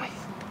finisher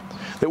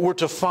that we're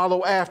to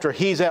follow after.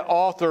 He's that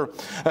author,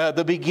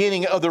 the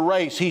beginning of the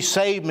race. He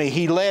saved me.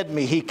 He led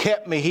me. He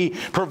kept me. He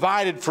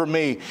provided for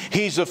me.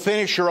 He's the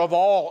finisher of it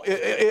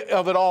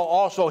all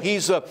also.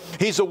 He's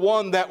the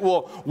one that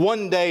will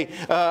one day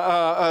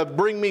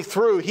bring me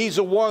through. He's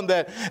the one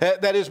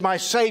that is my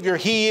Savior.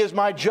 He is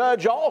my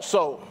judge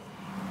also.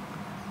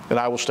 And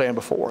I will stand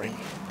before Him.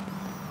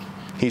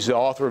 He's the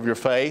author of your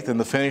faith and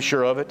the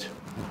finisher of it.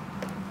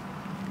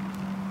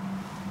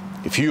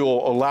 If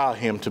you'll allow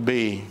Him to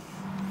be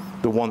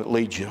the one that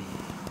leads you.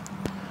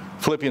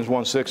 Philippians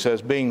 1:6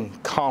 says, being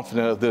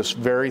confident of this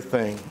very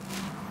thing,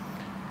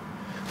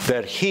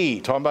 that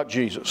He, talking about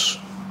Jesus,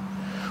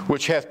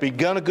 which hath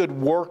begun a good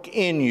work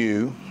in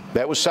you,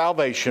 that was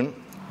salvation,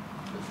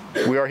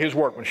 we are His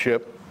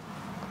workmanship,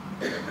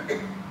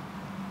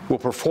 will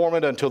perform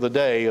it until the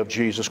day of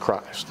Jesus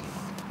Christ.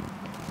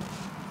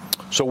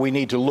 So we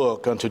need to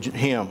look unto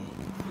Him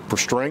for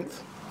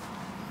strength,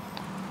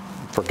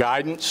 for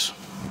guidance,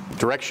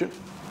 direction,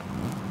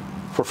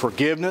 for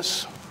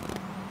forgiveness,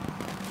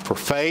 for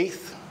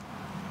faith,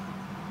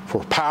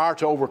 for power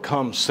to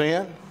overcome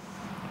sin.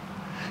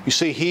 You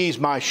see, He's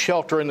my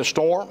shelter in the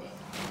storm.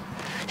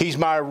 He's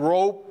my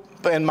rope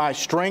and my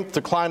strength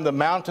to climb the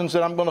mountains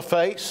that I'm going to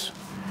face.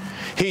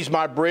 He's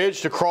my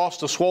bridge to cross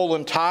the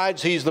swollen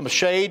tides. He's the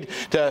shade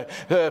to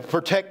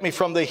protect me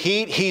from the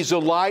heat. He's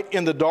the light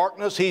in the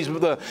darkness. He's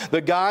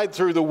the guide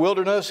through the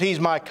wilderness. He's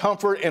my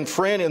comfort and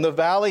friend in the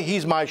valley.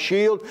 He's my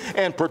shield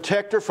and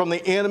protector from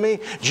the enemy.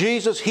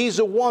 Jesus, He's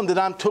the one that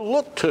I'm to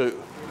look to.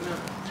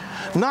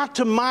 Not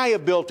to my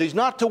abilities,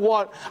 not to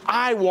what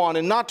I want,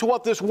 and not to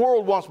what this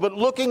world wants, but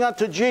looking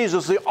unto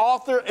Jesus, the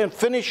author and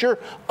finisher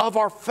of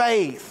our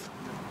faith.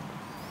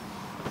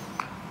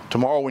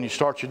 Tomorrow when you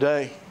start your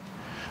day,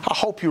 I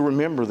hope you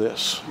remember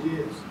this.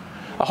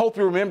 I hope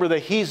you remember that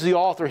He's the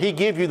author. He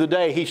gave you the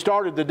day. He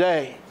started the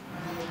day.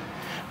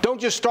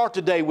 Don't just start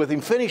the day with Him.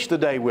 Finish the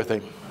day with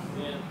Him.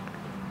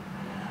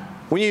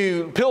 When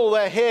you pillow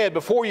that head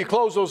before you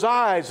close those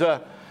eyes,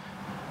 have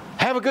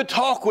a good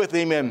talk with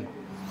Him. And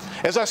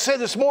as I said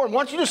this morning,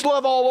 why don't you just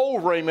love all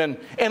over Him and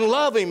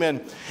love Him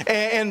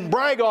and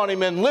brag on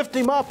Him and lift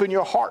Him up in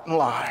your heart and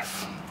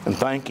life and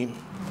thank Him.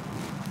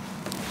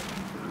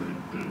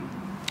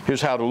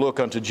 Here's how to look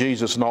unto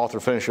Jesus, an author,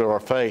 finisher of our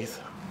faith.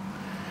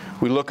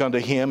 We look unto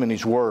Him and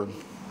His Word.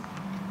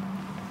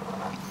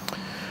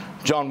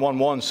 John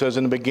 1:1 says,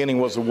 in the beginning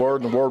was the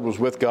Word, and the Word was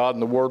with God,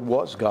 and the Word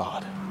was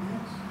God.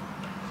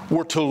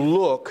 We're to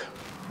look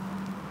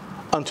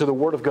unto the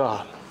Word of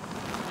God.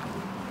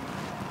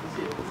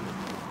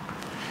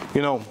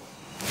 You know,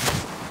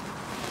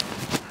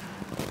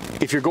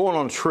 if you're going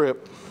on a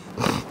trip,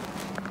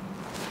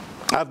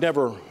 I've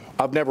never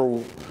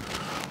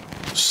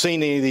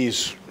seen any of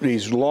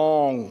these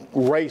long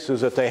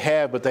races that they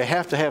have, but they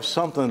have to have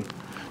something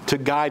to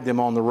guide them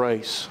on the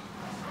race.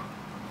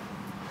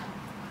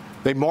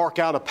 They mark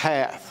out a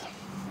path.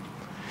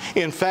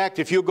 In fact,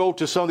 if you go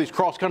to some of these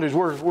cross countries,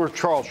 where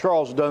Charles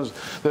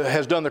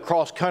has done the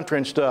cross country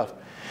and stuff,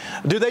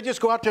 do they just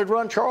go out there and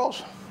run,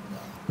 Charles?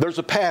 There's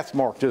a path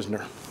marked, isn't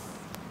there?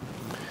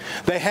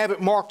 They have it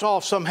marked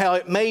off somehow.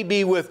 It may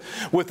be with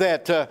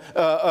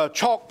that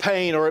chalk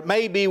paint, or it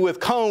may be with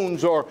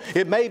cones, or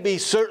it may be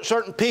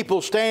certain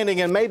people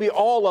standing, and maybe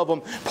all of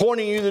them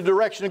pointing you the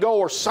direction to go,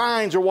 or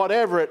signs, or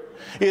whatever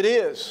it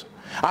is.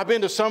 I've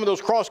been to some of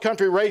those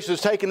cross-country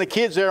races, taking the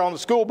kids there on the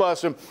school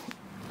bus, and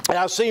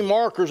I've seen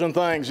markers and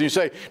things. You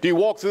say, do you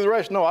walk through the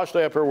race? No, I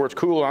stay up here where it's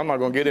cool. I'm not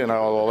going to get in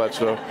all that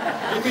stuff.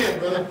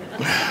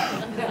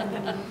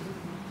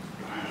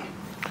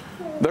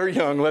 They're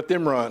young. Let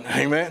them run.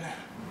 Amen.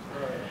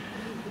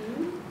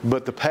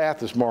 But the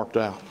path is marked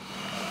out.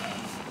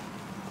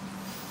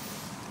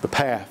 The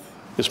path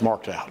is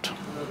marked out.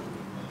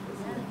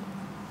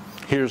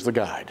 Here's the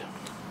guide.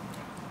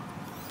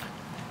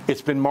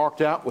 It's been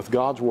marked out with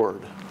God's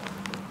Word.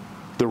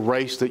 The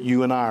race that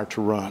you and I are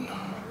to run.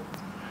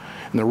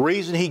 And the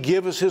reason He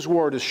gives us His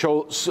Word is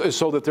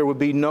so that there would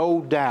be no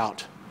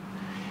doubt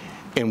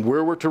in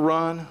where we're to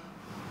run,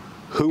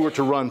 who we're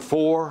to run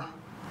for,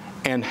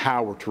 and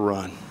how we're to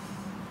run.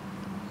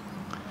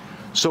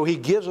 So He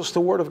gives us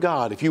the Word of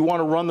God. If you want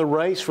to run the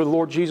race for the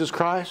Lord Jesus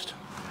Christ,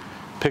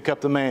 pick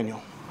up the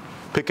manual.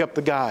 Pick up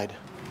the guide.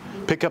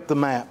 Pick up the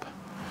map.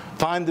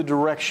 Find the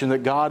direction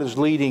that God is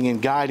leading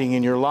and guiding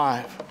in your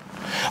life.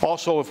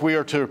 Also, if we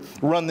are to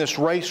run this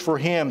race for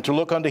Him, to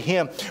look unto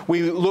Him,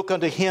 we look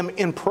unto Him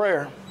in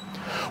prayer.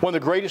 One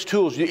of the greatest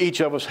tools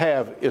each of us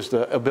have is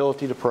the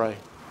ability to pray,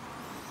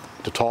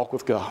 to talk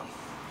with God.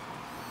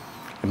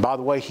 And by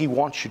the way, He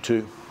wants you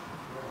to.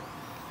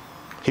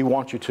 He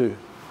wants you to.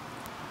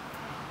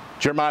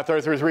 Jeremiah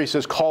 33:3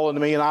 says, "Call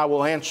unto me, and I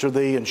will answer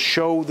thee, and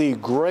show thee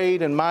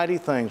great and mighty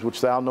things which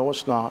thou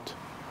knowest not."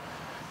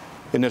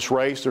 In this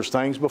race, there's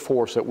things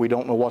before us that we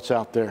don't know what's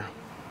out there.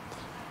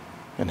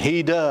 And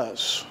He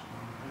does.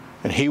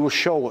 And He will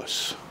show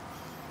us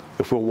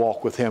if we'll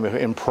walk with Him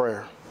in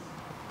prayer.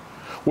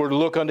 We're to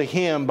look unto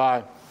Him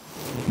by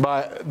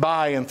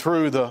and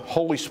through the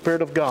Holy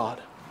Spirit of God.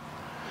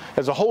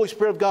 As the Holy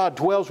Spirit of God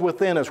dwells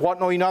within us, what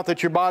know ye not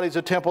that your body is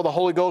a temple of the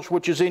Holy Ghost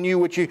which is in you,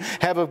 which you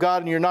have of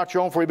God, and you're not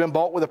your own, for you've been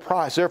bought with a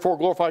price. Therefore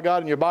glorify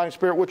God in your body and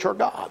spirit, which are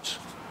God's.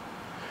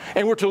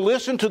 And we're to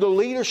listen to the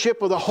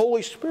leadership of the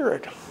Holy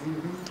Spirit.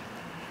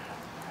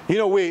 You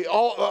know,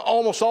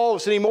 almost all of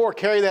us anymore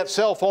carry that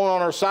cell phone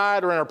on our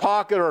side or in our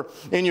pocket or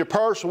in your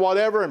purse or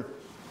whatever. And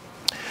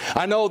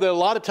I know that a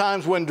lot of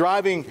times when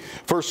driving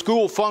for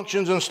school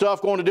functions and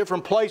stuff, going to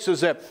different places,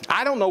 that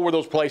I don't know where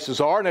those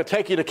places are. And they'll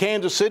take you to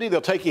Kansas City,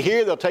 they'll take you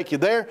here, they'll take you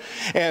there.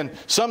 And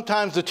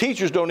sometimes the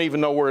teachers don't even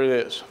know where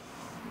it is.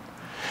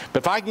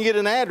 But if I can get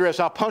an address,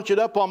 I'll punch it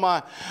up on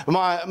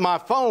my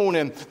phone,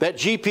 and that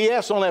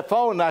GPS on that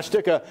phone, and I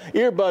stick an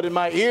earbud in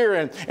my ear,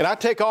 and I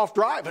take off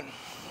driving.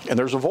 And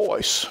there's a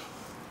voice.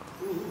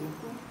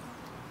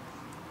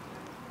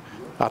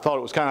 I thought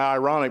it was kind of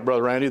ironic,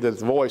 Brother Randy, that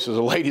the voice is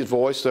a lady's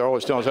voice. They're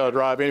always telling us how to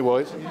drive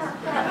anyways.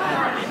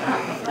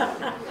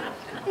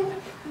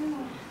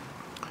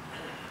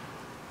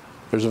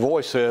 There's a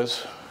voice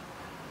says,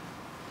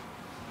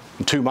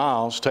 in 2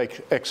 miles,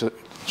 take exit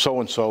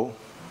so-and-so.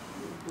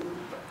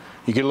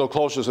 You get a little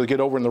closer so you get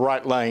over in the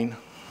right lane.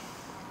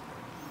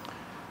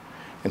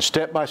 And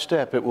step by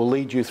step, it will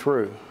lead you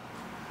through.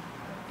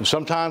 And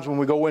sometimes when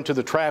we go into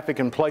the traffic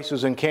in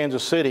places in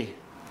Kansas City,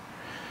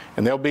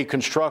 and there'll be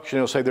construction,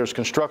 it'll say there's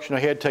construction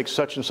ahead, take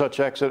such and such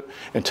exit,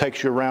 and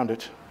takes you around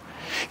it.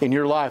 In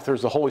your life,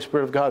 there's the Holy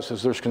Spirit of God that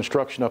says there's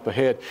construction up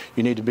ahead,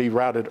 you need to be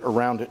routed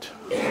around it.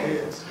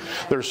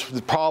 There's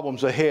the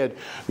problems ahead,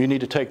 you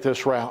need to take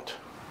this route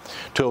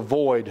to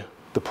avoid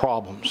the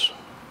problems.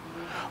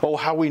 Oh,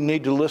 how we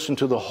need to listen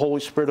to the Holy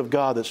Spirit of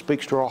God that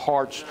speaks to our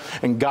hearts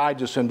and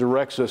guides us and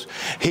directs us.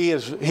 He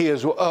is at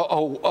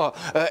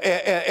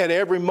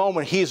every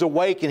moment, He is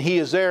awake and He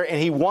is there, and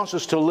He wants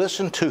us to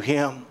listen to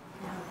Him.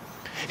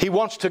 He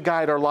wants to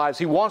guide our lives.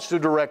 He wants to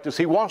direct us.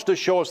 He wants to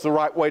show us the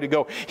right way to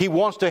go. He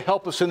wants to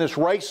help us in this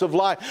race of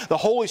life. The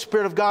Holy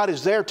Spirit of God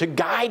is there to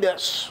guide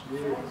us.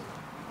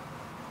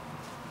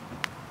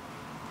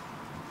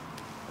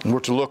 And we're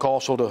to look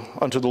also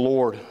unto the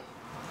Lord,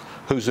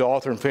 who's the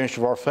author and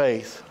finisher of our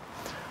faith,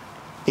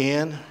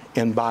 in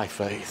and by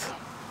faith.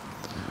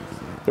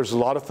 There's a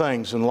lot of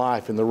things in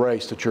life, in the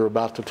race that you're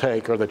about to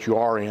take or that you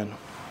are in,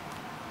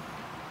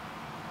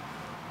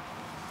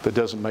 that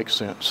doesn't make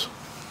sense.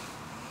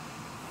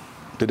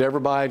 That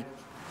everybody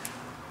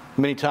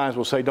many times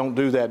will say, don't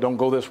do that, don't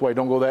go this way,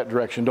 don't go that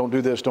direction, don't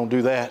do this, don't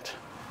do that.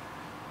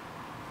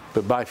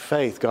 But by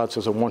faith, God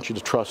says, I want you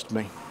to trust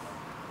me.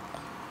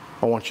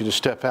 I want you to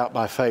step out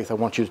by faith. I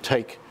want you to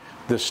take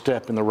this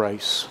step in the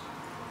race.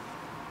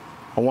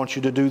 I want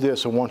you to do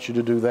this. I want you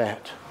to do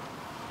that.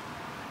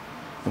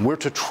 And we're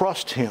to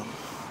trust Him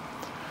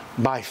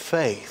by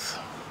faith.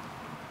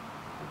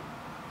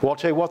 Well, I'll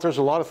tell you what, there's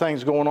a lot of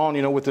things going on,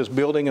 you know, with this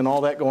building and all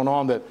that going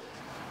on, that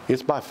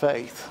it's by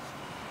faith.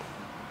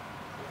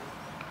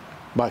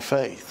 By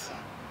faith.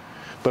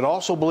 But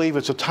also believe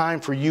it's a time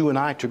for you and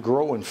I to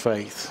grow in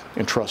faith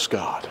and trust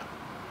God.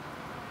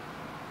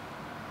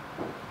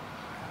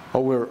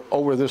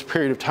 Over this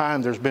period of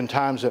time, there's been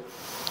times that,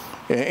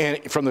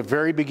 and from the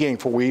very beginning,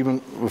 before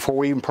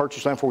we even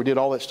purchased land, before we did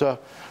all that stuff,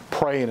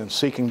 praying and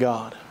seeking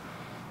God.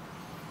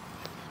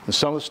 And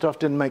some of the stuff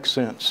didn't make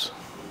sense.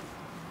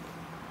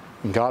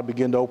 And God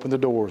began to open the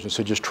doors and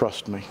said, just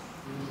trust me.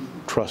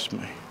 Trust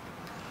me.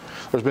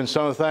 There's been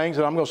some of the things,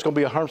 and I'm just going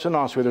to be 100%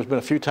 honest with you, there's been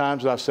a few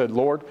times that I've said,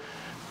 Lord,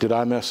 did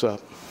I mess up?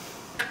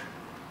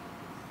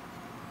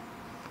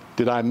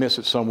 Did I miss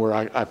it somewhere?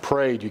 I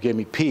prayed, you gave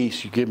me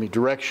peace, you gave me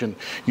direction,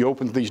 you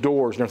opened these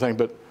doors and everything,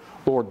 but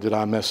Lord, did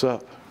I mess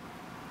up?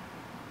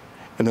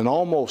 And then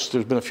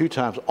there's been a few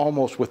times,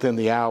 almost within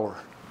the hour,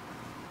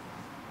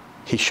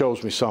 He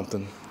shows me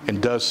something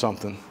and does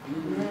something.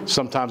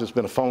 Sometimes it's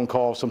been a phone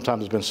call,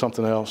 sometimes it's been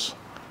something else.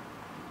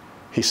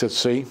 He said,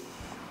 see,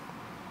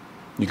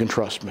 you can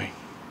trust me.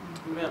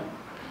 Amen.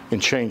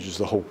 And changes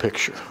the whole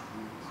picture.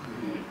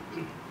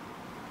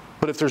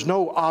 But if there's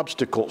no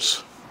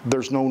obstacles,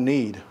 there's no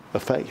need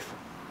of faith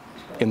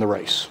in the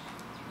race.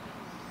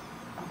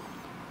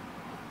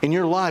 In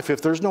your life,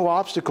 if there's no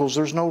obstacles,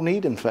 there's no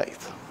need in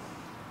faith.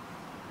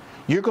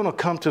 You're going to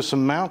come to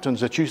some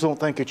mountains that you don't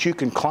think that you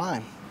can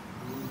climb.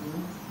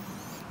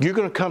 You're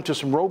going to come to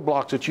some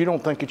roadblocks that you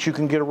don't think that you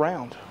can get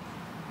around.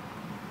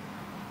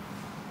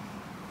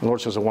 The Lord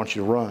says, I want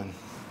you to run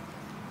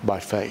by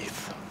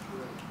faith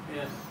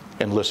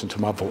and listen to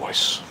my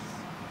voice.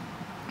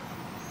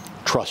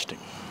 Trusting.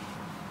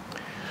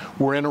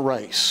 We're in a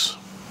race.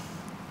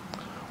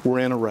 We're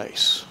in a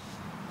race.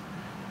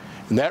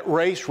 And that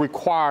race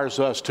requires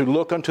us to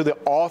look unto the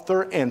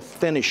author and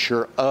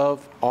finisher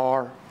of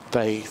our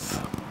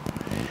faith,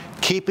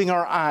 keeping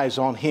our eyes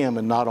on Him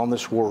and not on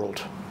this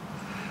world.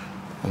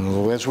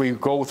 And as we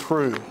go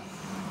through,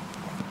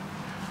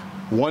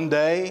 one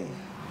day,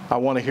 I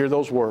want to hear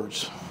those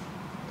words.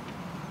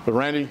 But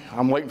Randy,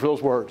 I'm waiting for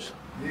those words.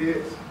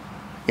 Yes.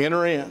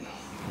 Enter in,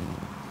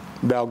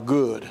 thou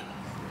good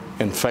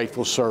and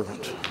faithful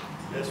servant.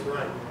 That's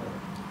right.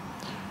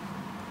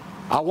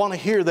 I want to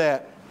hear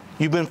that.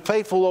 You've been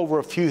faithful over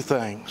a few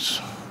things.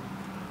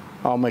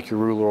 I'll make you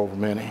ruler over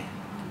many.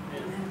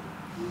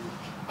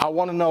 I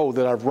want to know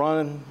that I've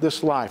run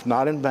this life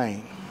not in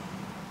vain,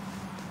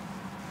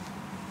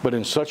 but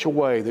in such a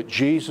way that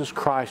Jesus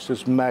Christ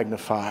is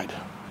magnified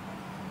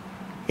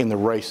in the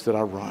race that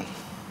I run.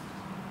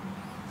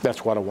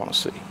 That's what I want to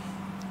see.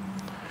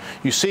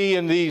 You see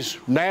in these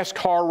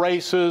NASCAR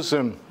races,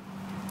 and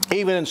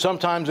even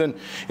sometimes in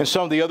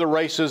some of the other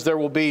races, there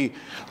will be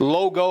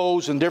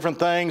logos and different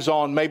things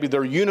on maybe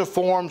their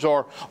uniforms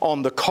or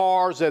on the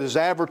cars that is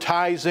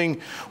advertising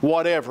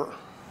whatever.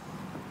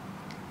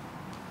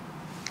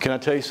 Can I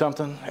tell you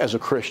something? As a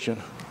Christian,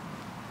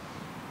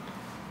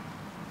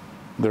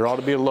 there ought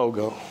to be a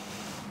logo.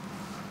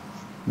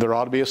 There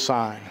ought to be a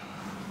sign.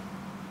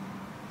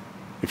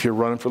 If you're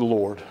running for the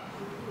Lord,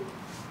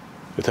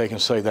 that they can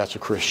say that's a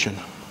Christian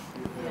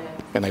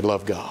and they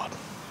love God.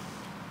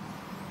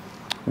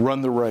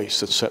 Run the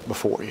race that's set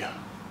before you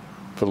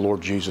for the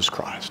Lord Jesus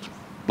Christ.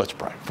 Let's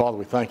pray. Father,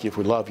 we thank you if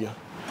we love you.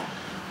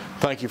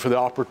 Thank you for the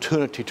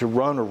opportunity to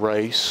run a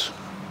race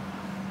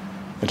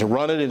and to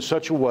run it in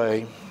such a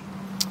way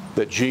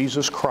that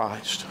Jesus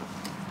Christ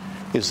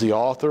is the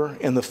author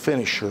and the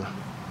finisher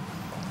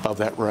of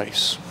that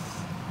race.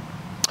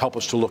 Help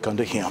us to look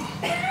unto Him.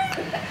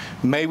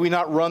 May we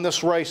not run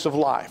this race of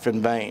life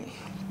in vain,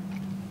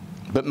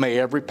 but may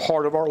every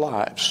part of our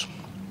lives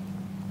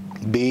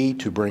be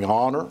to bring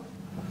honor,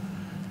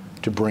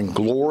 to bring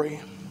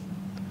glory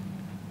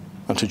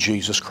unto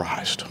Jesus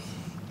Christ.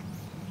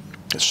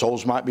 That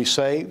souls might be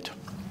saved,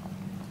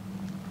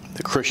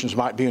 that Christians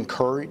might be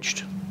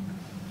encouraged,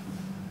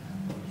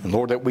 and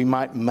Lord, that we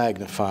might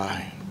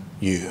magnify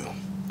you.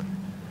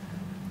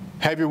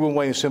 Have your will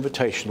way in this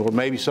invitation, Lord.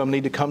 Maybe some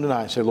need to come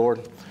tonight and say,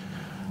 Lord,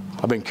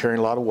 I've been carrying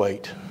a lot of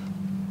weight,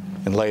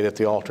 and lay it at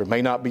the altar. It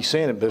may not be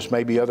sin, but this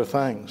may be other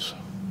things,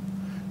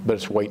 but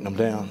it's weighting them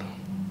down.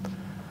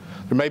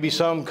 There may be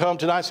some come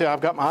tonight and say,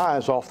 I've got my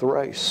eyes off the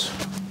race.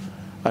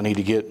 I need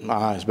to get my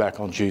eyes back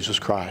on Jesus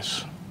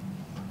Christ.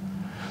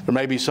 There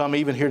may be some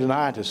even here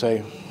tonight to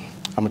say,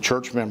 I'm a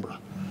church member,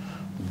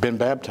 been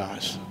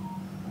baptized,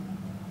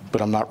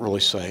 but I'm not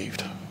really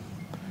saved.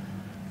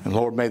 And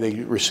Lord, may they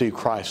receive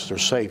Christ as their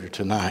Savior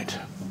tonight.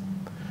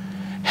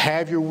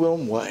 Have your will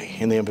and way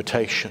in the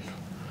invitation.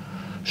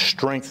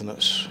 Strengthen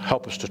us.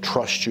 Help us to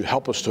trust you.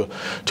 Help us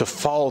to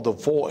follow the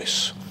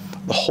voice,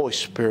 the Holy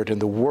Spirit,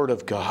 and the Word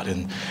of God,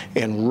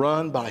 and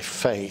run by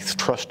faith,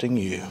 trusting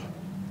you.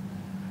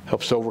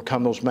 Help us to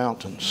overcome those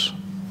mountains,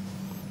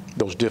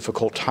 those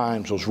difficult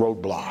times, those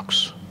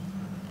roadblocks,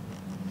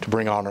 to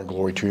bring honor and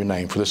glory to your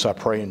name. For this I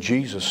pray in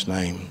Jesus'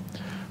 name,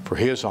 for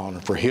His honor,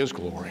 for His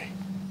glory.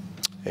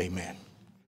 Amen.